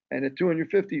situation. And at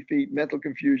 250 feet, mental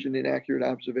confusion, inaccurate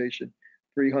observation.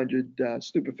 300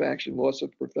 stupefaction, loss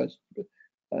of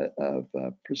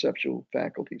perceptual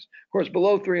faculties. Of course,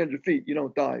 below 300 feet, you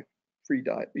don't dive, free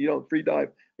dive. You don't free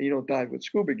dive, and you don't dive with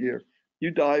scuba gear.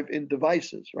 You dive in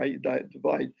devices, right? You dive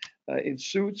in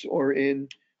suits or in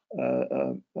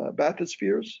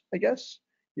bathyspheres, I guess.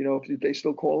 You know, if they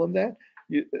still call them that.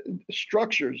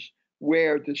 Structures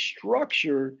where the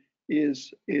structure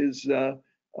is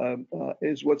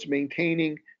what's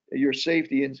maintaining your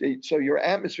safety, and so your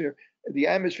atmosphere. The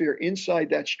atmosphere inside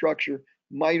that structure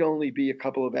might only be a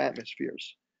couple of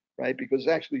atmospheres, right? Because it's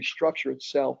actually structure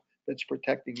itself that's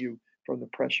protecting you from the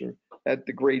pressure at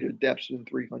the greater depths than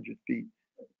 300 feet.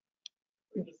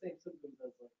 The same symptoms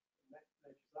as like nitrous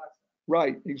oxide.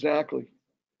 Right, exactly.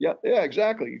 Yeah,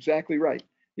 exactly right.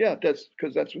 Yeah, that's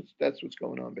because that's what's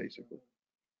going on basically.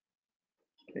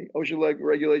 Okay, OSHA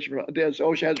regulation.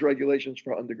 OSHA has regulations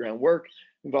for underground work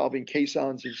involving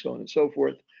caissons and so on and so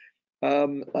forth.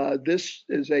 This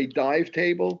is a dive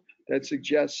table that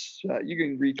suggests, you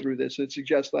can read through this, it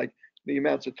suggests like the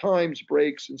amounts of times,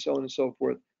 breaks, and so on and so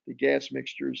forth, the gas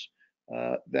mixtures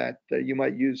that you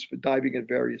might use for diving at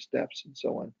various depths and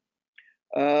so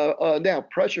on. Now,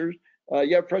 pressures,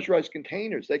 you have pressurized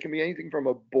containers. They can be anything from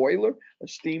a boiler, a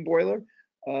steam boiler.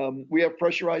 We have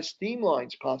pressurized steam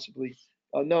lines possibly.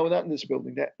 No, not in this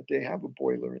building. They have a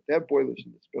boiler. They have boilers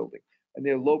in this building, and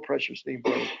they're low pressure steam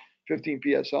boilers. 15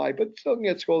 psi, but still can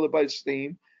get scalded by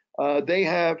steam. They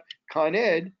have Con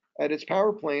Ed at its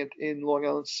power plant in Long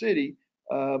Island City,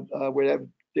 where they have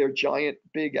their giant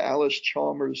big Alice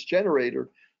Chalmers generator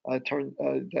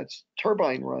that's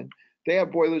turbine run. They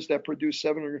have boilers that produce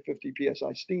 750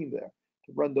 psi steam there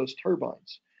to run those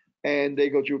turbines. And they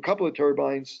go through a couple of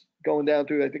turbines going down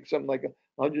to, I think, something like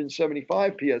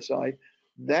 175 psi.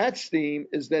 That steam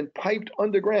is then piped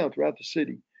underground throughout the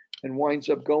city and winds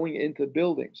up going into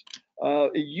buildings.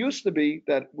 It used to be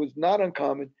that was not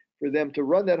uncommon for them to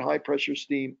run that high pressure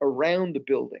steam around the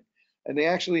building. And they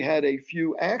actually had a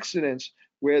few accidents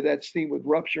where that steam would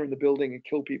rupture in the building and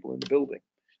kill people in the building.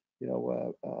 You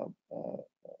know,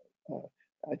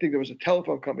 I think there was a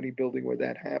telephone company building where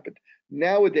that happened.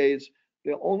 Nowadays,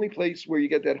 the only place where you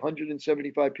get that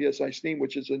 175 psi steam,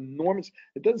 which is enormous,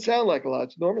 it doesn't sound like a lot,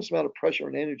 it's an enormous amount of pressure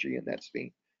and energy in that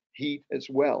steam, heat as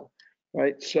well.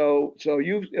 Right, so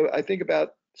I think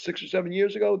about 6 or 7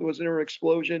 years ago, there was an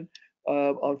explosion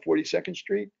on 42nd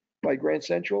Street by Grand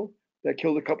Central that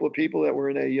killed a couple of people that were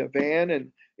in a van and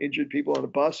injured people on a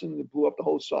bus, and it blew up the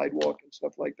whole sidewalk and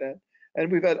stuff like that. And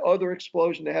we've had other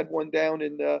explosions. They had one down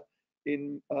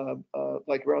in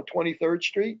like around 23rd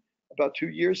Street about 2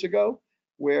 years ago,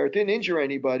 where it didn't injure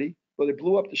anybody, but it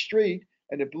blew up the street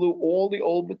and it blew all the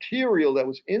old material that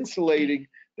was insulating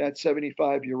that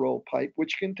 75-year-old pipe,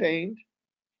 which contained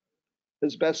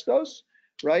asbestos,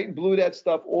 right? And blew that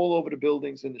stuff all over the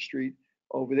buildings in the street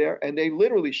over there. And they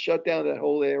literally shut down that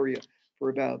whole area for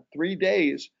about 3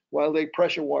 days while they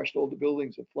pressure washed all the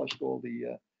buildings and flushed all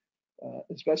the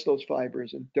asbestos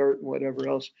fibers and dirt and whatever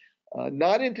else.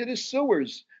 Not into the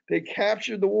sewers. They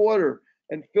captured the water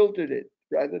and filtered it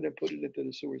rather than put it into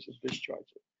the sewers and discharge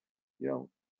it. You know,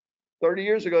 30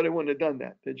 years ago, they wouldn't have done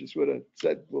that. They just would have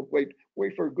said, well,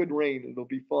 wait for a good rain and it'll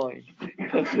be fine.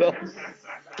 So,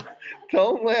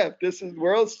 don't laugh. The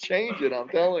world's changing. I'm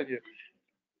telling you,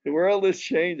 the world has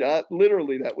changed.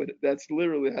 Literally, that's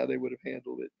literally how they would have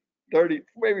handled it 30,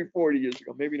 maybe 40 years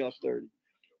ago, maybe not 30.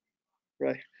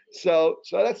 Right. So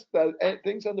that's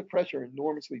things under pressure are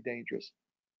enormously dangerous.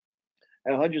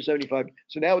 At 175.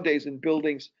 So nowadays in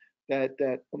buildings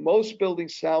that most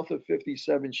buildings south of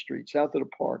 57th Street, south of the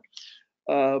park,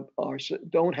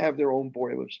 don't have their own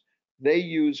boilers. They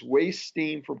use waste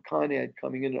steam from Con Ed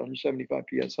coming in at 175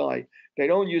 psi. They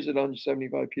don't use it under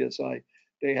 75 psi.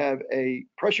 They have a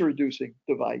pressure reducing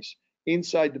device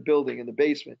inside the building in the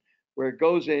basement where it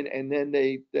goes in and then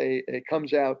it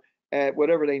comes out at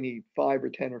whatever they need, 5 or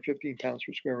 10 or 15 pounds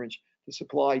per square inch to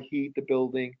supply heat the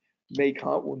building, make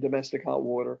domestic hot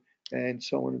water, and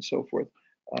so on and so forth.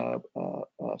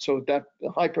 So that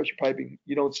the high pressure piping,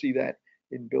 you don't see that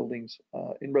in buildings,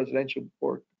 in residential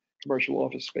or commercial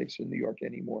office space in New York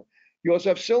anymore. You also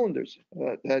have cylinders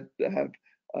that have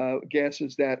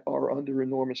gases that are under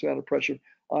enormous amount of pressure.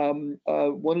 One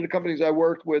of the companies I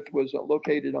worked with was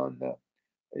located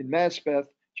in Maspeth,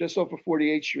 just off of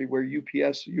 48th Street, where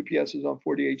UPS is on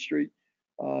 48th Street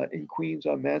in Queens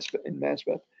in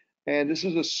Maspeth. And this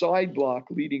is a side block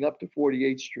leading up to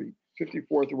 48th Street,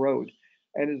 54th Road.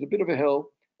 And there's a bit of a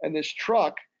hill. And this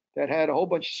truck that had a whole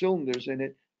bunch of cylinders in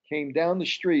it came down the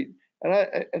street.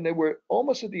 And they were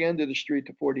almost at the end of the street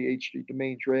to 48th Street, the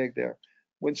main drag there,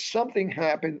 when something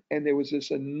happened and there was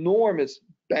this enormous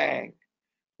bang,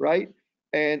 right?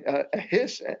 And a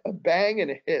hiss, a bang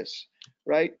and a hiss,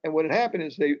 right? And what had happened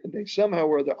is they somehow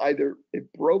or other, either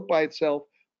it broke by itself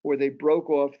or they broke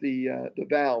off the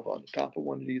valve on the top of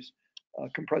one of these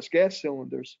compressed gas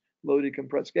cylinders, loaded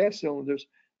compressed gas cylinders,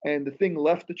 and the thing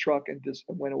left the truck and just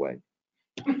went away.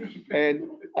 And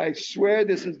I swear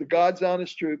this is the God's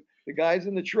honest truth. The guys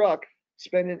in the truck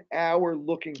spent an hour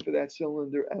looking for that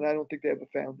cylinder, and I don't think they ever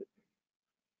found it.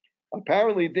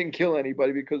 Apparently, it didn't kill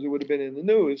anybody because it would have been in the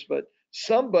news, but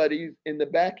somebody in the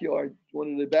backyard,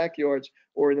 one of the backyards,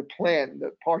 or in a plant,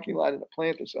 the parking lot in a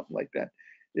plant or something like that,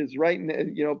 is right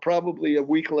in, probably a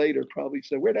week later, probably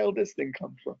said, where the hell did this thing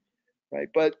come from? Right.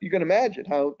 But you can imagine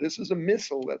how this is a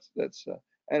missile that's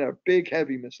and a big,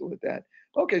 heavy missile at that.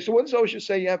 Okay, so what does OSHA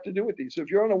say you have to do with these? So if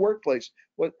you're on a workplace,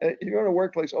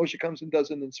 OSHA comes and does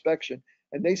an inspection,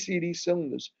 and they see these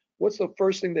cylinders. What's the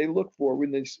first thing they look for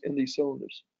in these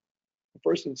cylinders? The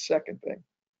first and second thing,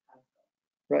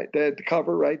 right? The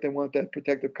cover, right? They want that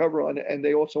protective cover on it, and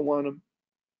they also want them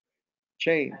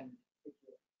chained.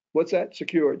 What's that?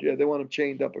 Secured. Yeah, they want them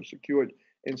chained up or secured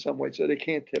in some way so they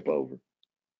can't tip over.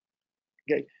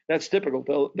 Okay, that's typical.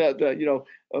 When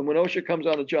OSHA comes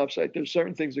on a job site, there's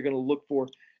certain things they're going to look for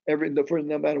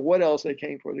no matter what else they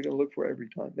came for. They're going to look for every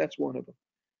time. That's one of them.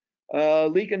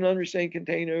 Leak in an unrestrained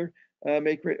container. By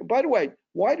the way,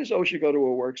 why does OSHA go to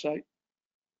a work site?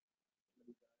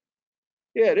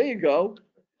 Yeah, there you go.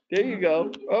 There you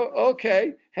go. Oh,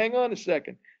 okay. Hang on a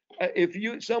second.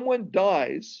 If someone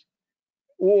dies,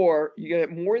 or you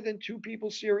get more than 2 people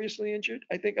seriously injured,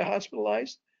 I think, are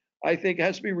hospitalized, I think it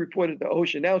has to be reported to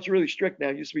OSHA. Now it's really strict now.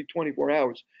 It used to be 24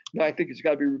 hours. Now I think it's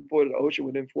got to be reported to OSHA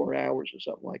within 4 hours or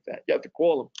something like that. You have to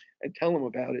call them and tell them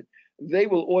about it. They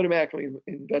will automatically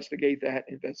investigate that,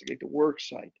 investigate the work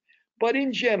site. But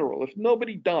in general, if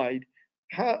nobody died,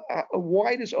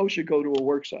 why does OSHA go to a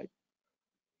work site?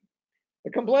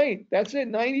 A complaint. That's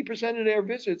it. 90% of their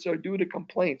visits are due to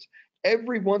complaints.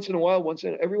 Every once in a while,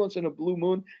 every once in a blue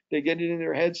moon, they get it in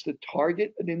their heads to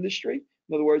target an industry.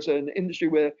 In other words, an industry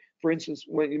where, for instance,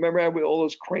 when you remember with all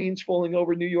those cranes falling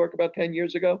over New York about 10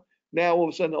 years ago, now all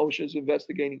of a sudden OSHA is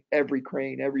investigating every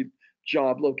crane, every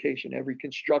job location, every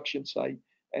construction site,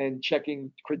 and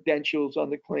checking credentials on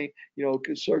the crane,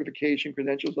 certification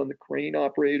credentials on the crane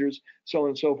operators, so on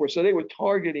and so forth. So they were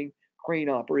targeting crane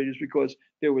operators because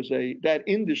that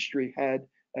industry had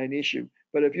an issue.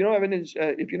 But if you don't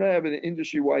have an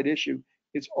industry-wide issue,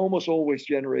 it's almost always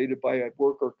generated by a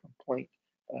worker complaint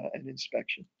and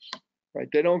inspection, right?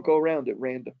 They don't go around at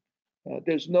random.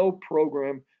 There's no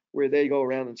program where they go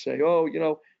around and say, oh,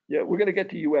 yeah, we're going to get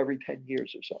to you every 10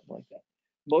 years or something like that.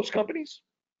 Most companies,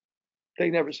 they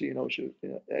never see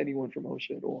anyone from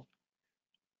OSHA at all.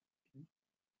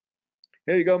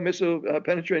 Here you go,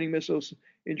 penetrating missiles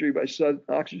injury by sudden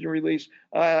oxygen release.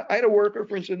 I had a worker,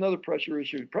 for instance, another pressure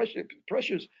issue.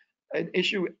 Pressure's an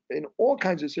issue in all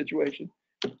kinds of situations.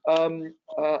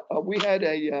 We had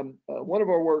one of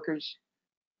our workers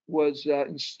was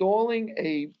installing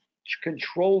a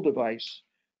control device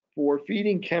for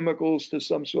feeding chemicals to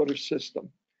some sort of system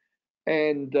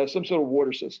and some sort of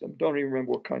water system. Don't even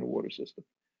remember what kind of water system.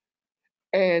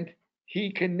 And he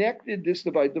connected this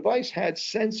device. The device had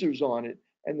sensors on it,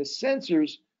 and the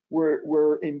sensors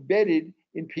were embedded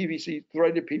in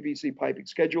threaded PVC piping,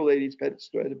 Schedule 80's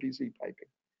threaded PVC piping.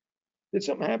 Did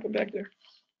something happen back there?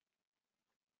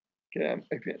 Okay,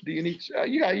 do you need?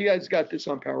 You guys got this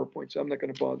on PowerPoint, so I'm not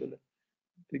going to bother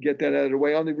to get that out of the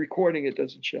way. On the recording, it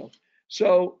doesn't show.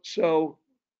 So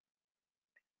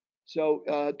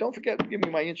don't forget to give me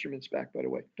my instruments back, by the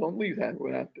way. Don't leave that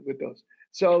with those.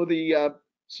 So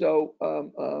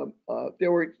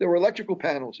there were electrical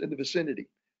panels in the vicinity.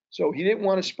 So he didn't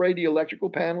want to spray the electrical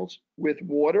panels with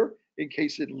water in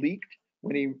case it leaked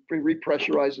when he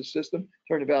repressurized the system,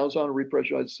 turn the valves on and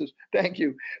repressurize the system. Thank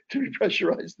you. To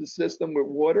repressurize the system with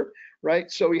water,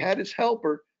 right? So he had his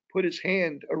helper put his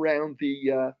hand around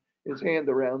the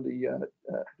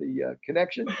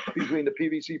connection between the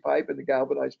PVC pipe and the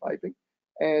galvanized piping,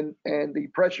 and they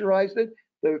pressurized it,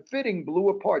 the fitting blew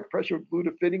apart. Pressure blew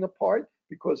the fitting apart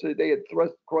because they had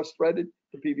cross-threaded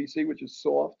the PVC, which is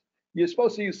soft. You're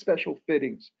supposed to use special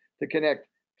fittings to connect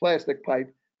plastic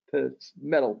pipe to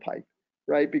metal pipe,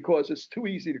 right? Because it's too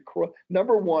easy to cross.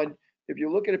 Number one, if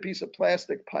you look at a piece of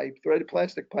plastic pipe, threaded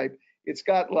plastic pipe, it's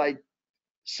got like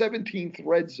 17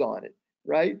 threads on it,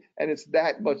 right? And it's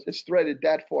that much, it's threaded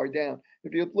that far down.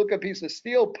 If you look at a piece of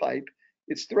steel pipe,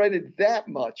 it's threaded that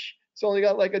much. It's only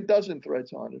got like a dozen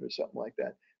threads on it or something like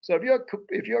that. So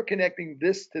if you're connecting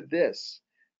this to this,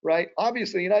 right?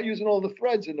 Obviously, you're not using all the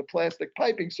threads in the plastic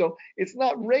piping, so it's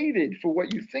not rated for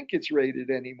what you think it's rated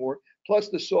anymore. Plus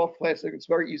the soft plastic, it's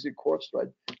very easy to cross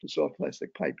thread the soft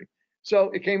plastic piping.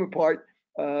 So it came apart.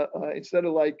 Instead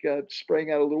of like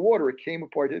spraying out a little water, it came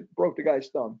apart. It broke the guy's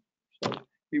thumb. So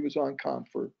he was on comp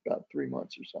for about 3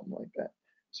 months or something like that.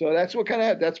 So that's what kind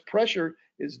of, that's pressure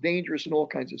is dangerous in all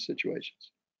kinds of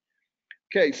situations.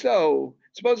 Okay, so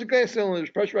suppose a glass cylinder is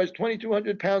pressurized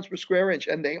 2,200 pounds per square inch,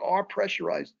 and they are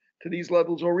pressurized to these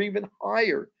levels or even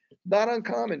higher. Not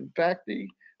uncommon. In fact,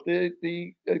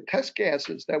 the test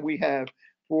gases that we have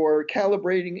for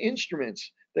calibrating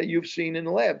instruments that you've seen in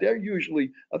the lab, they're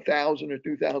usually 1,000 or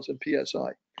 2,000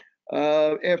 psi.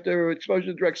 After exposure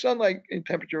to direct sunlight,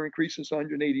 temperature increases to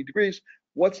 180 degrees.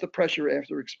 What's the pressure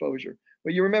after exposure?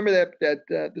 Well, you remember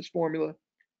that this formula,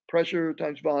 pressure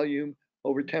times volume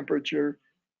over temperature.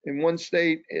 In one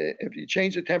state, if you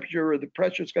change the temperature or the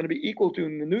pressure, it's going to be equal to,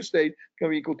 in the new state, it's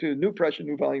going to be equal to new pressure,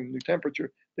 new volume, new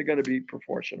temperature. They're going to be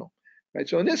proportional, right?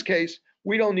 So in this case,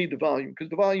 we don't need the volume because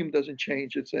the volume doesn't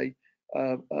change. It's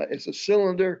a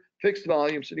cylinder, fixed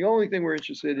volume. So the only thing we're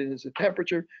interested in is the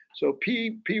temperature. So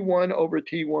P1 over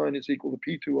T1 is equal to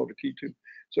P2 over T2.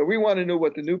 So we want to know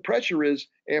what the new pressure is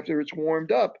after it's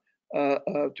warmed up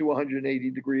to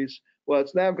 180 degrees. Well,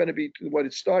 it's now going to be what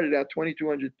it started at,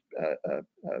 2,200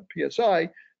 psi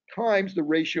times the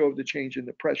ratio of the change in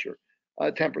the pressure,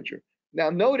 temperature.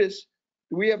 Now notice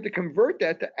we have to convert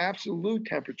that to absolute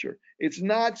temperature. It's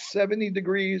not 70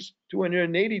 degrees to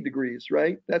 180 degrees,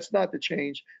 right? That's not the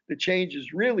change. The change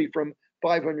is really from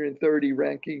 530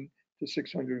 Rankine to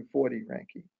 640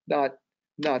 Rankine,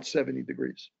 not 70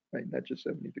 degrees, right? Not just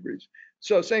 70 degrees.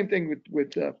 So same thing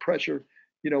with pressure.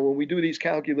 You know, when we do these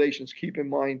calculations, keep in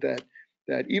mind that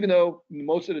even though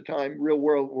most of the time, real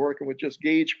world, we're working with just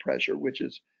gauge pressure, which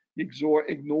is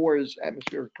ignores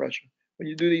atmospheric pressure. When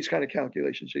you do these kind of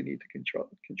calculations, you need to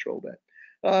control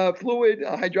that. Fluid,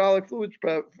 hydraulic fluid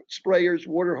sprayers,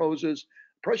 water hoses,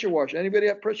 pressure washer. Anybody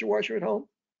have pressure washer at home?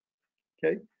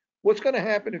 Okay. What's going to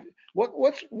happen if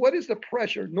what is the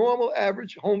pressure? Normal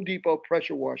average Home Depot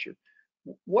pressure washer.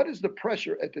 What is the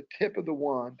pressure at the tip of the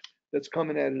wand that's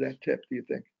coming out of that tip, do you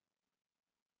think?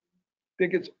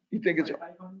 You think it's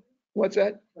what's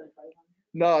that?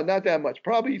 No, not that much.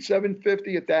 Probably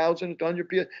 750, 1,000,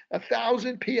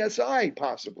 1,000 psi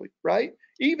possibly, right?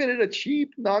 Even in a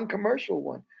cheap non-commercial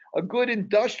one. A good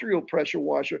industrial pressure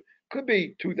washer could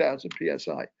be 2,000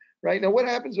 psi, right? Now what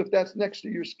happens if that's next to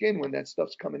your skin when that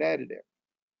stuff's coming out of there,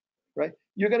 right?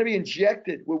 You're going to be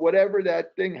injected with whatever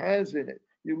that thing has in it.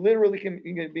 You literally can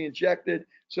be injected.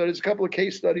 So there's a couple of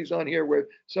case studies on here where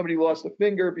somebody lost a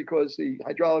finger because the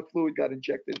hydraulic fluid got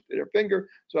injected into their finger.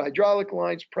 So hydraulic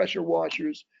lines, pressure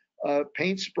washers,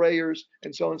 paint sprayers,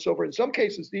 and so on and so forth. In some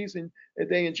cases, if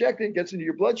they inject it, it gets into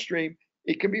your bloodstream,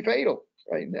 it can be fatal,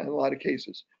 right? In a lot of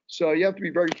cases. So you have to be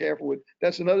very careful with.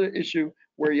 That's another issue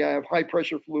where you have high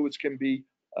pressure fluids can be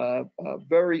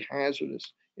very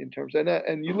hazardous in terms of that.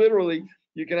 And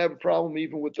you can have a problem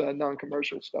even with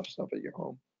non-commercial stuff at your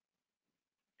home.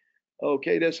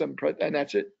 Okay, and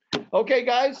that's it. Okay,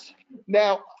 guys.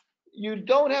 Now, you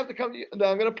don't have to come. Now,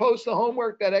 I'm going to post the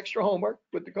homework, that extra homework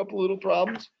with a couple little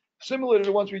problems, similar to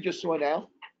the ones we just saw now.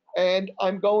 And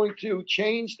I'm going to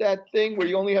change that thing where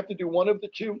you only have to do one of the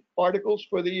two articles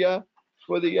for the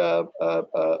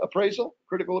appraisal,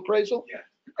 critical appraisal. Yeah.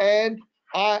 And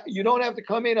you don't have to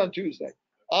come in on Tuesday.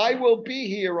 I will be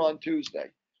here on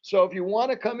Tuesday. So if you want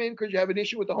to come in because you have an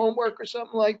issue with the homework or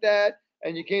something like that,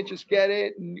 and you can't just get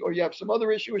it, or you have some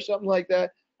other issue or something like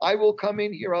that, I will come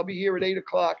in here. I'll be here at 8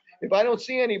 o'clock. If I don't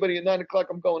see anybody at 9 o'clock,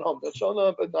 I'm going home. That's all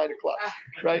up at 9 o'clock,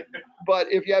 right?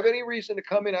 But if you have any reason to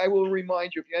come in, I will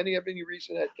remind you. If you have any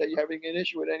reason that you're having an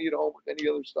issue with any of the homework, any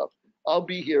other stuff, I'll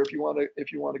be here if you want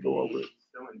to go over it.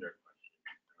 Cylinder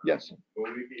question. Yes.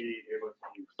 Will we be able to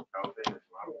use Kelvin as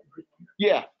well?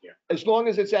 Yeah, as long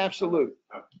as it's absolute.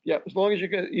 Yeah, as long as you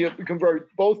can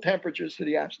convert both temperatures to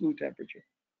the absolute temperature.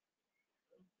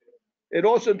 It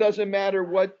also doesn't matter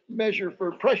what measure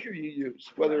for pressure you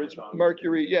use, whether it's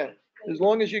mercury, yeah, as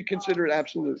long as you consider it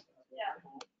absolute.